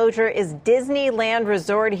big closure is Disneyland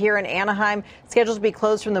Resort here in Anaheim, scheduled to be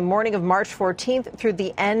closed from the morning of March 14th through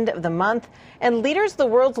the end of the month. And leaders of the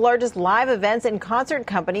world's largest live events and concert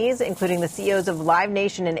companies, including the CEOs of Live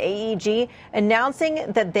Nation and AEG,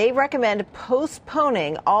 announcing that they recommend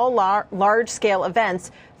postponing all large-scale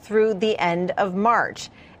events through the end of March.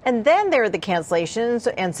 And then there are the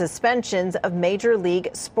cancellations and suspensions of Major League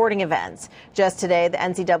sporting events. Just today, the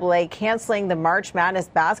NCAA canceling the March Madness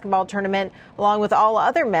basketball tournament, along with all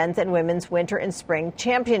other men's and women's winter and spring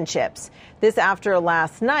championships. This after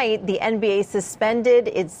last night, the NBA suspended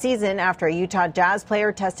its season after a Utah Jazz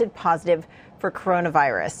player tested positive for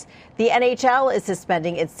coronavirus. The NHL is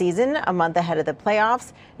suspending its season a month ahead of the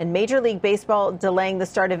playoffs, and Major League Baseball delaying the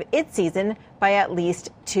start of its season by at least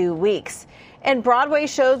 2 weeks. And Broadway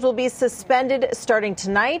shows will be suspended starting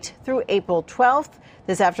tonight through April 12th.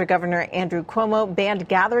 This after Governor Andrew Cuomo banned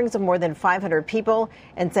gatherings of more than 500 people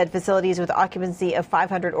and said facilities with occupancy of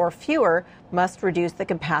 500 or fewer must reduce the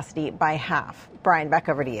capacity by half. Brian, back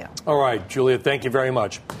over to you. All right, Julia, thank you very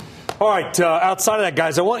much. All right, outside of that,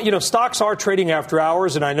 guys, stocks are trading after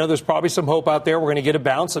hours, and I know there's probably some hope out there. We're going to get a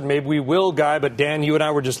bounce, and maybe we will, Guy. But, Dan, you and I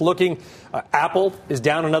were just looking. Apple is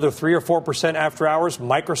down another 3 or 4% after hours.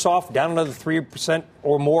 Microsoft down another 3%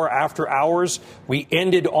 or more after hours. We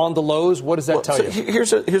ended on the lows. What does that tell you?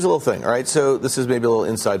 Here's a little thing, all right? So this is maybe a little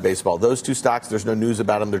inside baseball. Those two stocks, there's no news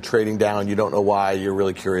about them. They're trading down. You don't know why. You're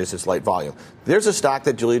really curious. It's light volume. There's a stock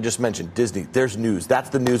that Julia just mentioned, Disney. There's news. That's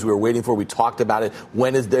the news we were waiting for. We talked about it.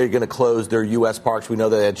 When is they going to close their U.S. parks? We know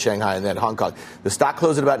they had Shanghai and they had Hong Kong. The stock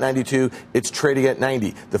closed at about 92. It's trading at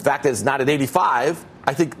 90. The fact that it's not at 85,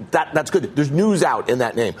 I think that's good. There's news out in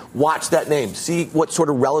that name. Watch that name. See what sort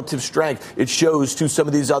of relative strength it shows to some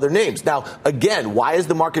of these other names. Now, again, why is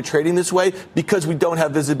the market trading this way? Because we don't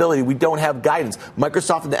have visibility. We don't have guidance.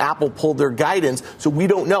 Microsoft and Apple pulled their guidance, so we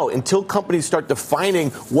don't know. Until companies start defining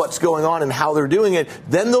what's going on and how they're doing it,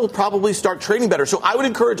 then they'll probably start trading better. So I would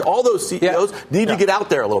encourage all those CEOs to get out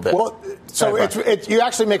there a little bit. Well, so you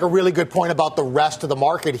actually make a really good point about the rest of the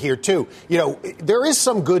market here, too. There is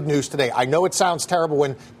some good news today. I know it sounds terrible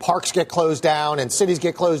when parks get closed down and cities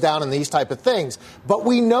get closed down and these type of things. But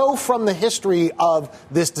we know from the history of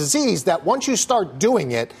this disease that once you start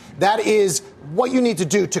doing it, that is what you need to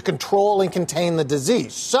do to control and contain the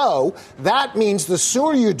disease. So that means the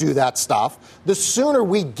sooner you do that stuff, the sooner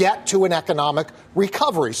we get to an economic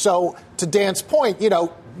recovery. So to Dan's point,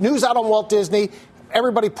 news out on Walt Disney.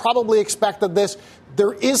 Everybody probably expected this.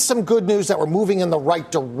 There is some good news that we're moving in the right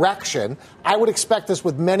direction. I would expect this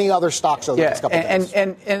with many other stocks over the next couple of days.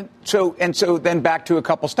 And so then back to a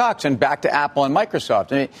couple stocks and back to Apple and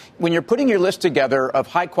Microsoft. I mean, when you're putting your list together of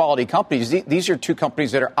high-quality companies, these are two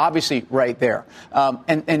companies that are obviously right there.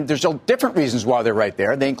 And there's different reasons why they're right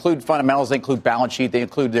there. They include fundamentals, they include balance sheet, they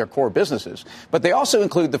include their core businesses. But they also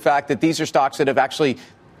include the fact that these are stocks that have actually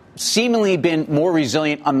seemingly been more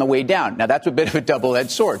resilient on the way down. Now, that's a bit of a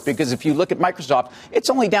double-edged sword, because if you look at Microsoft, it's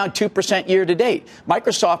only down 2% year to date.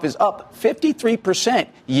 Microsoft is up 53%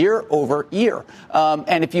 year over year.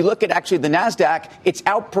 And if you look at actually the NASDAQ, it's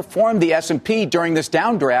outperformed the S&P during this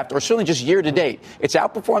downdraft, or certainly just year to date. It's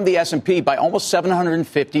outperformed the S&P by almost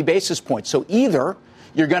 750 basis points. So either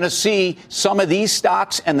you're going to see some of these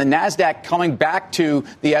stocks and the NASDAQ coming back to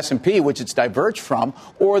the S&P, which it's diverged from,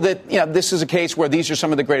 or that, this is a case where these are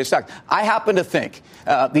some of the greatest stocks. I happen to think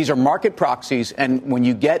these are market proxies, and when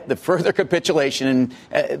you get the further capitulation,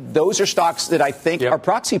 those are stocks that I think are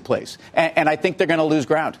proxy plays, and I think they're going to lose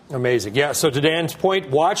ground. Amazing. Yeah, so to Dan's point,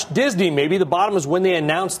 watch Disney. Maybe the bottom is when they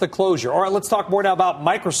announce the closure. All right, let's talk more now about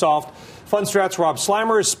Microsoft. FundStrat's Rob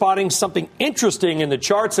Slimer is spotting something interesting in the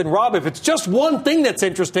charts. And, Rob, if it's just one thing that's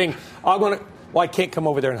interesting, I can't come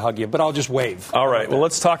over there and hug you, but I'll just wave. All right. Well,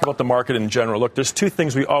 let's talk about the market in general. Look, there's two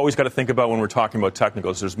things we always got to think about when we're talking about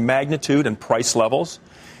technicals. There's magnitude and price levels,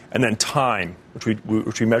 and then time,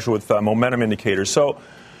 which we measure with momentum indicators. So,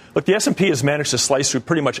 look, the S&P has managed to slice through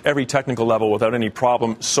pretty much every technical level without any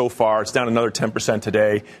problem so far. It's down another 10%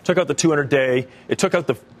 today. Took out the 200-day. It took out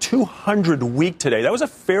the 200-week today. That was a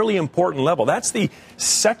fairly important level. That's the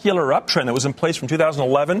secular uptrend that was in place from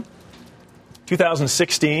 2011,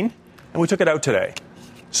 2016, and we took it out today.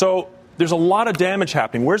 So there's a lot of damage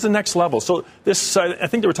happening. Where's the next level? So this, I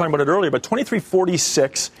think they were talking about it earlier, but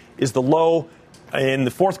 2346 is the low in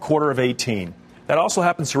the fourth quarter of 18. That also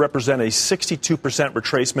happens to represent a 62%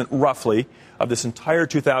 retracement, roughly, of this entire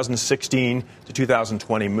 2016 to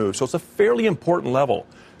 2020 move. So it's a fairly important level.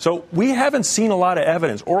 So we haven't seen a lot of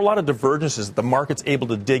evidence or a lot of divergences that the market's able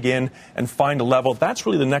to dig in and find a level. That's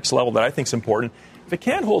really the next level that I think is important. If it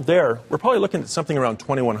can't hold there, we're probably looking at something around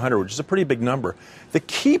 2,100, which is a pretty big number. The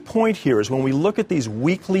key point here is when we look at these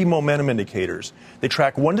weekly momentum indicators, they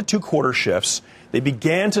track 1 to 2 quarter shifts. They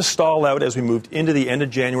began to stall out as we moved into the end of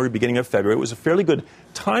January, beginning of February. It was a fairly good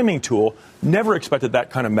timing tool. Never expected that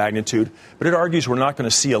kind of magnitude, but it argues we're not going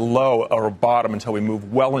to see a low or a bottom until we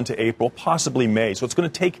move well into April, possibly May. So it's going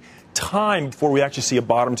to take time before we actually see a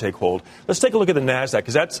bottom take hold. Let's take a look at the NASDAQ,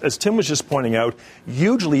 because that's, as Tim was just pointing out,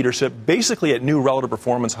 huge leadership, basically at new relative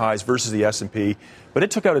performance highs versus the S&P, but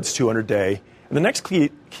it took out its 200-day. And the next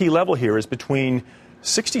key level here is between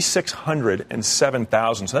 6,600 and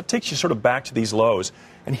 7,000. So that takes you sort of back to these lows.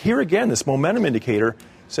 And here again, this momentum indicator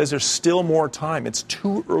says there's still more time. It's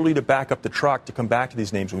too early to back up the truck to come back to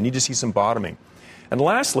these names. We need to see some bottoming. And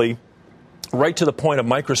lastly, right to the point of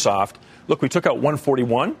Microsoft, look, we took out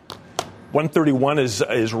 141. 131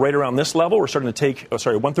 is right around this level. We're starting to take,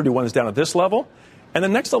 131 is down at this level. And the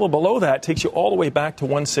next level below that takes you all the way back to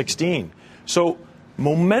 116. So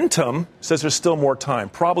momentum says there's still more time,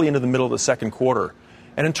 probably into the middle of the second quarter.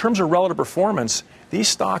 And in terms of relative performance, these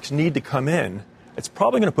stocks need to come in. It's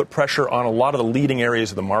probably going to put pressure on a lot of the leading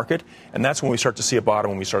areas of the market, and that's when we start to see a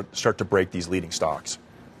bottom, when we start to break these leading stocks.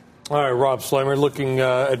 All right, Rob Sluymer, looking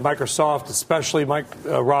at Microsoft, especially.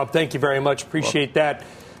 Rob, thank you very much. Appreciate that.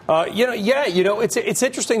 It's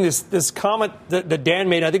interesting, this comment that Dan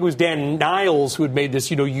made. I think it was Dan Niles who had made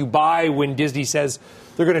this, you buy when Disney says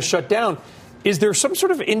they're going to shut down. Is there some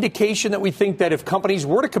sort of indication that we think that if companies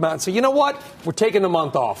were to come out and say, you know what, we're taking the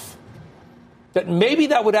month off, that maybe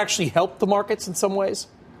that would actually help the markets in some ways?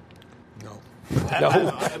 No. I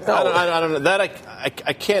don't know. That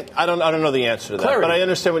I can't. I don't know the answer to that. Clarity. But I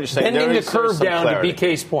understand what you're saying. Bending the curve down clarity. to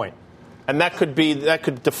BK's point. And that could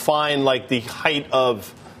define like the height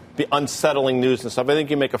of the unsettling news and stuff. I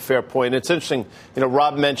think you make a fair point. It's interesting.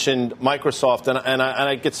 Rob mentioned Microsoft, and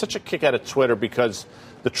I get such a kick out of Twitter because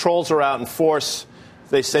the trolls are out in force.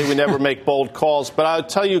 They say we never make bold calls. But I'll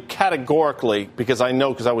tell you categorically, because I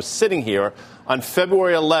know, because I was sitting here, on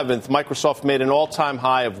February 11th, Microsoft made an all-time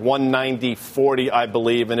high of 190.40, I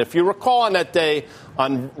believe. And if you recall on that day,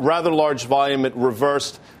 on rather large volume, it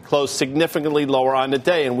reversed, closed significantly lower on the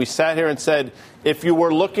day. And we sat here and said, if you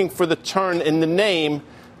were looking for the turn in the name,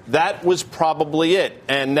 that was probably it.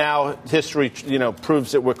 And now history,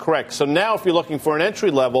 proves that we're correct. So now if you're looking for an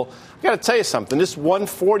entry level, I've got to tell you something. This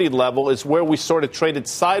 140 level is where we sort of traded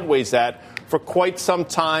sideways at for quite some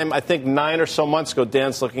time. I think 9 or so months ago.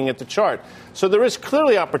 Dan's looking at the chart. So there is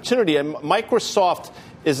clearly opportunity. And Microsoft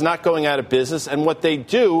is not going out of business. And what they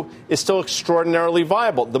do is still extraordinarily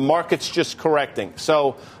viable. The market's just correcting.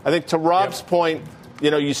 So I think to Rob's point,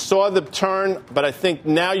 you saw the turn, but I think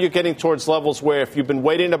now you're getting towards levels where if you've been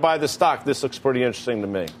waiting to buy the stock, this looks pretty interesting to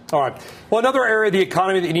me. All right. Well, another area of the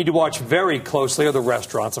economy that you need to watch very closely are the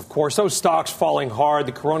restaurants. Of course, those stocks falling hard,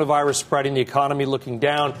 the coronavirus spreading, the economy looking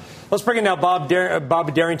down. Let's bring in now Bob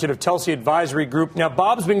Darrington of Telsey Advisory Group. Now,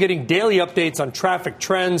 Bob's been getting daily updates on traffic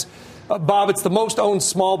trends. Bob, it's the most owned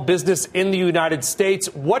small business in the United States.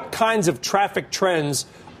 What kinds of traffic trends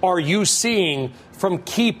are you seeing from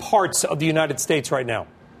key parts of the United States right now?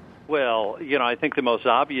 Well, I think the most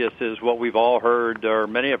obvious is what we've all heard, or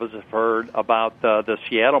many of us have heard, about the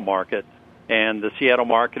Seattle market. And the Seattle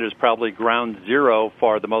market is probably ground zero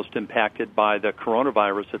for the most impacted by the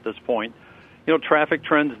coronavirus at this point. Traffic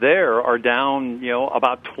trends there are down,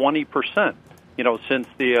 about 20%, since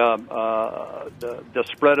the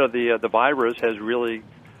spread of the virus has really,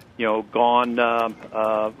 gone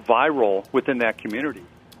viral within that community.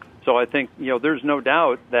 So I think, there's no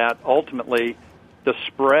doubt that ultimately the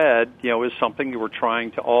spread, is something that we're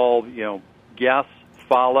trying to all, guess,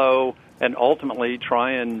 follow, and ultimately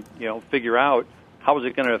try and, figure out how is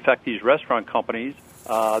it going to affect these restaurant companies,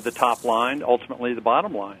 the top line, ultimately the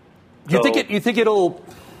bottom line. You think it'll?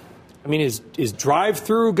 I mean, is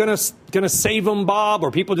drive-through gonna save them, Bob,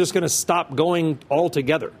 or people just going to stop going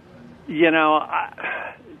altogether?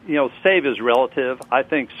 Save is relative. I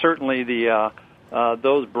think certainly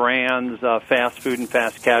those brands, fast food and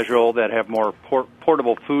fast casual, that have more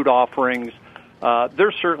portable food offerings,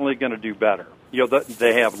 they're certainly going to do better.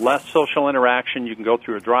 They have less social interaction. You can go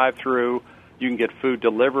through a drive-through. You can get food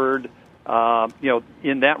delivered.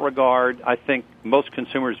 In that regard, I think most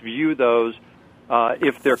consumers view those,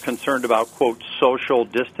 if they're concerned about, quote, social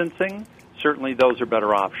distancing, certainly those are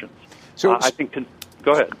better options. So I think...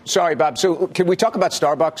 Go ahead. Sorry, Bob. So can we talk about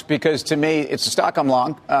Starbucks? Because to me, it's a stock I'm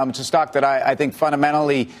long. It's a stock that I think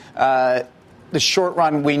fundamentally the short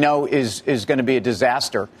run we know is going to be a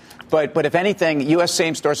disaster. But if anything, U.S.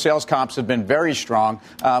 same-store sales comps have been very strong.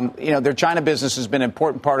 Their China business has been an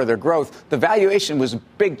important part of their growth. The valuation was a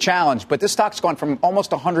big challenge, but this stock's gone from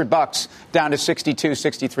almost $100 down to $62,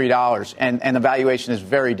 $63, and the valuation is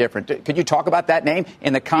very different. Could you talk about that name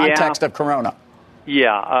in the context of Corona?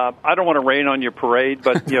 Yeah, I don't want to rain on your parade,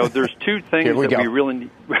 but there's two things that we really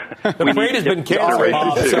need. The parade has been canceled,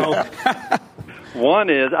 Bob. So. One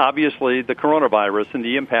is obviously the coronavirus and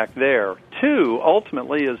the impact there. Two,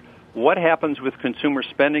 ultimately, is what happens with consumer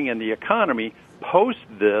spending and the economy post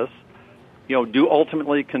this. Do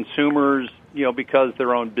ultimately consumers, because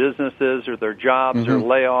their own businesses or their jobs or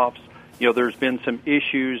layoffs, there's been some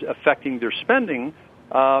issues affecting their spending.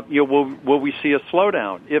 Will we see a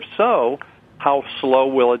slowdown? If so, how slow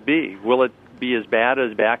will it be? Will it be as bad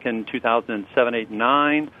as back in 2007, 8,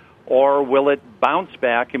 9, or will it bounce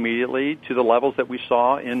back immediately to the levels that we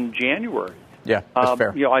saw in January? Yeah, that's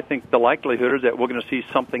fair. I think the likelihood is that we're going to see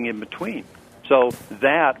something in between. So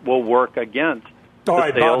that will work against. All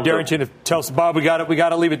right, Bob Darrington, tell us, Bob, we got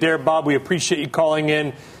to leave it there. Bob, we appreciate you calling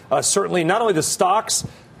in. Certainly, not only the stocks,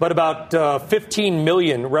 but about 15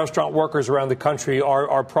 million restaurant workers around the country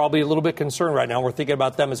are probably a little bit concerned right now. We're thinking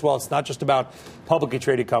about them as well. It's not just about publicly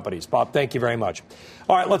traded companies. Bob, thank you very much.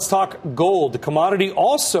 All right, let's talk gold. The commodity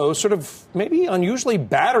also sort of maybe unusually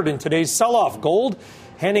battered in today's sell-off. Gold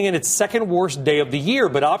handing in its second worst day of the year,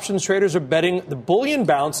 but options traders are betting the bullion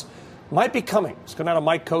bounce might be coming. Let's go down to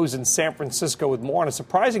Mike Coase in San Francisco with more on a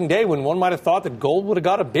surprising day when one might have thought that gold would have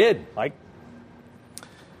got a bid. Mike?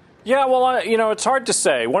 Yeah, well, it's hard to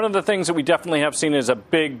say. One of the things that we definitely have seen is a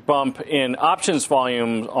big bump in options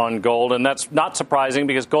volume on gold, and that's not surprising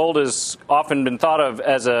because gold has often been thought of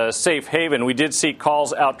as a safe haven. We did see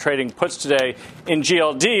calls out trading puts today in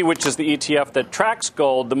GLD, which is the ETF that tracks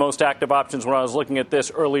gold. The most active options when I was looking at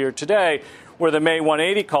this earlier today were the May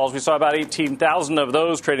 180 calls. We saw about 18,000 of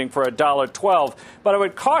those trading for $1.12. But I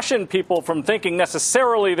would caution people from thinking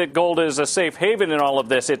necessarily that gold is a safe haven in all of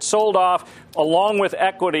this. It sold off along with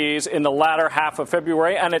equities in the latter half of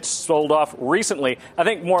February, and it's sold off recently. I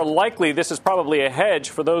think more likely this is probably a hedge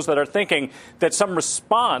for those that are thinking that some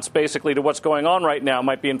response basically to what's going on right now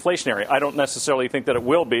might be inflationary. I don't necessarily think that it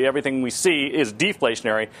will be. Everything we see is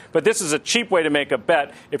deflationary. But this is a cheap way to make a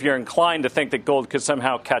bet if you're inclined to think that gold could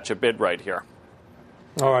somehow catch a bid right here.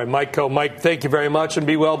 All right, Mike, thank you very much, and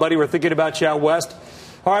be well, buddy. We're thinking about you out west.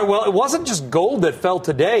 All right, well, it wasn't just gold that fell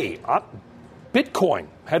today. Bitcoin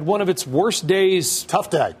had one of its worst days. Tough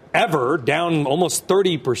day. Ever, down almost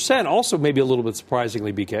 30%. Also, maybe a little bit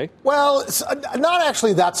surprisingly, BK. Well, it's not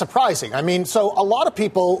actually that surprising. I mean, so a lot of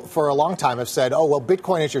people for a long time have said, oh, well,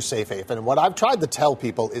 Bitcoin is your safe haven. And what I've tried to tell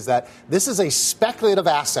people is that this is a speculative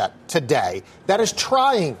asset today that is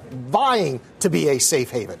vying to be a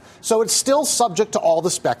safe haven. So it's still subject to all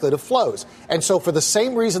the speculative flows. And so for the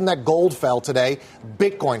same reason that gold fell today,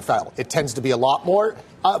 Bitcoin fell. It tends to be a lot more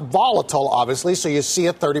volatile, obviously, so you see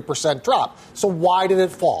a 30% drop. So why did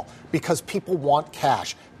it fall? Because people want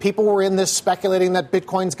cash. People were in this speculating that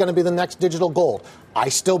Bitcoin's going to be the next digital gold. I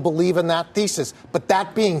still believe in that thesis. But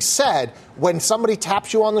that being said, when somebody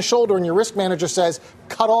taps you on the shoulder and your risk manager says,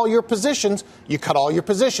 cut all your positions, you cut all your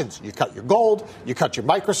positions. You cut your gold, you cut your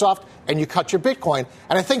Microsoft, and you cut your Bitcoin.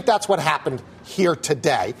 And I think that's what happened here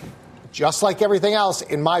today. Just like everything else,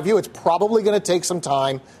 in my view, it's probably going to take some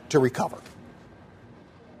time to recover.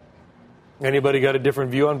 Anybody got a different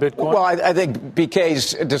view on Bitcoin? Well, I think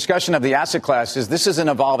BK's discussion of the asset class is this is an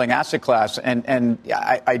evolving asset class. And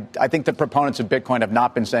I think the proponents of Bitcoin have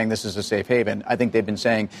not been saying this is a safe haven. I think they've been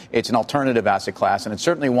saying it's an alternative asset class. And it's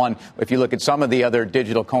certainly one, if you look at some of the other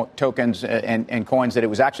digital tokens and coins, that it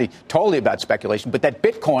was actually totally about speculation, but that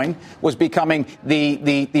Bitcoin was becoming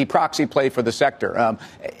the proxy play for the sector.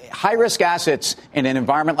 High-risk assets in an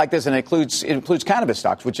environment like this, and it includes cannabis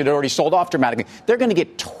stocks, which had already sold off dramatically, they're going to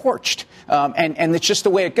get torched. And it's just the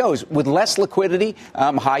way it goes. With less liquidity,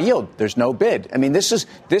 high yield, there's no bid. I mean, this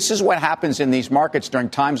is what happens in these markets during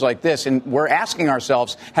times like this. And we're asking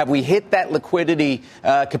ourselves, have we hit that liquidity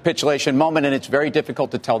capitulation moment? And it's very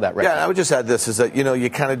difficult to tell that right now. Yeah, I would just add this is that, you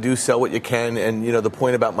kind of do sell what you can. And, the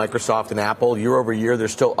point about Microsoft and Apple, year over year, they're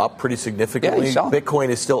still up pretty significantly. Yeah, Bitcoin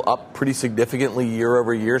is still up pretty significantly year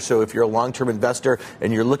over year. So if you're a long-term investor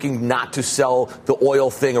and you're looking not to sell the oil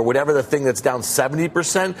thing or whatever the thing that's down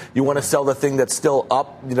 70%, you want to sell the thing that's still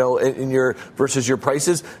up, in your versus your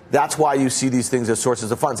prices. That's why you see these things as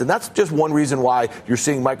sources of funds. And that's just one reason why you're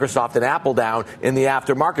seeing Microsoft and Apple down in the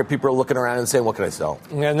aftermarket. People are looking around and saying, what can I sell?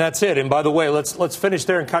 And that's it. And by the way, let's finish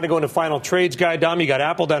there and kind of go into final trades, Guy. Dom, you got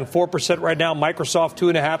Apple down 4% right now, Microsoft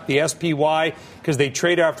 2.5%, the SPY, because they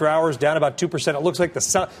trade after hours, down about 2%. It looks like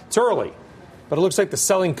it's early. but it looks like the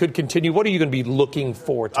selling could continue. What are you going to be looking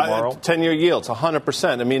for tomorrow? 10-year yields,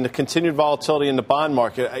 100%. I mean, the continued volatility in the bond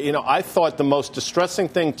market. I thought the most distressing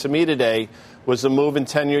thing to me today was the move in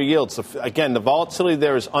 10-year yields. So, again, the volatility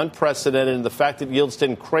there is unprecedented, and the fact that yields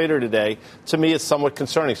didn't crater today, to me, is somewhat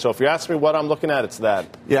concerning. So if you ask me what I'm looking at, it's that.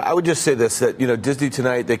 Yeah, I would just say this, that, Disney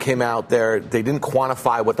tonight, they came out there, they didn't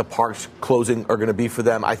quantify what the parks closing are going to be for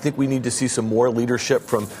them. I think we need to see some more leadership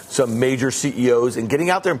from some major CEOs and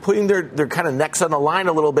getting out there and putting their kind of necks on the line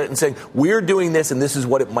a little bit and saying, we're doing this and this is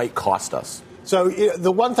what it might cost us. So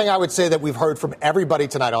the one thing I would say that we've heard from everybody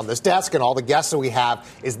tonight on this desk and all the guests that we have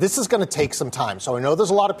is this is going to take some time. So I know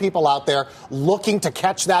there's a lot of people out there looking to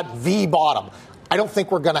catch that V bottom. I don't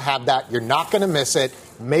think we're going to have that. You're not going to miss it.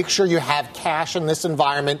 Make sure you have cash in this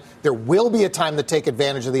environment. There will be a time to take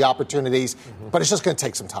advantage of the opportunities, but it's just going to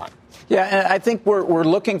take some time. Yeah, and I think we're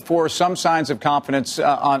looking for some signs of confidence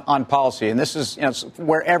on policy, and this is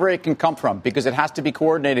wherever it can come from, because it has to be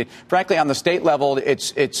coordinated. Frankly, on the state level,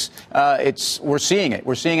 we're seeing it.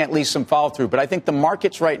 We're seeing at least some follow through. But I think the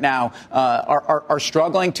markets right now are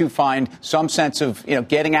struggling to find some sense of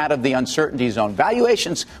getting out of the uncertainty zone.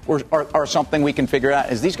 Valuations are something we can figure out.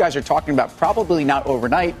 As these guys are talking about, probably not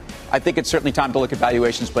overnight. I think it's certainly time to look at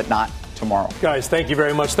valuations, but not tomorrow. Guys, thank you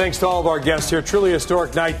very much. Thanks to all of our guests here. Truly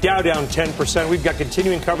historic night. Dow down 10%. We've got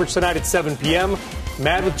continuing coverage tonight at 7 p.m.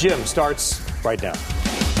 Mad with Jim starts right now.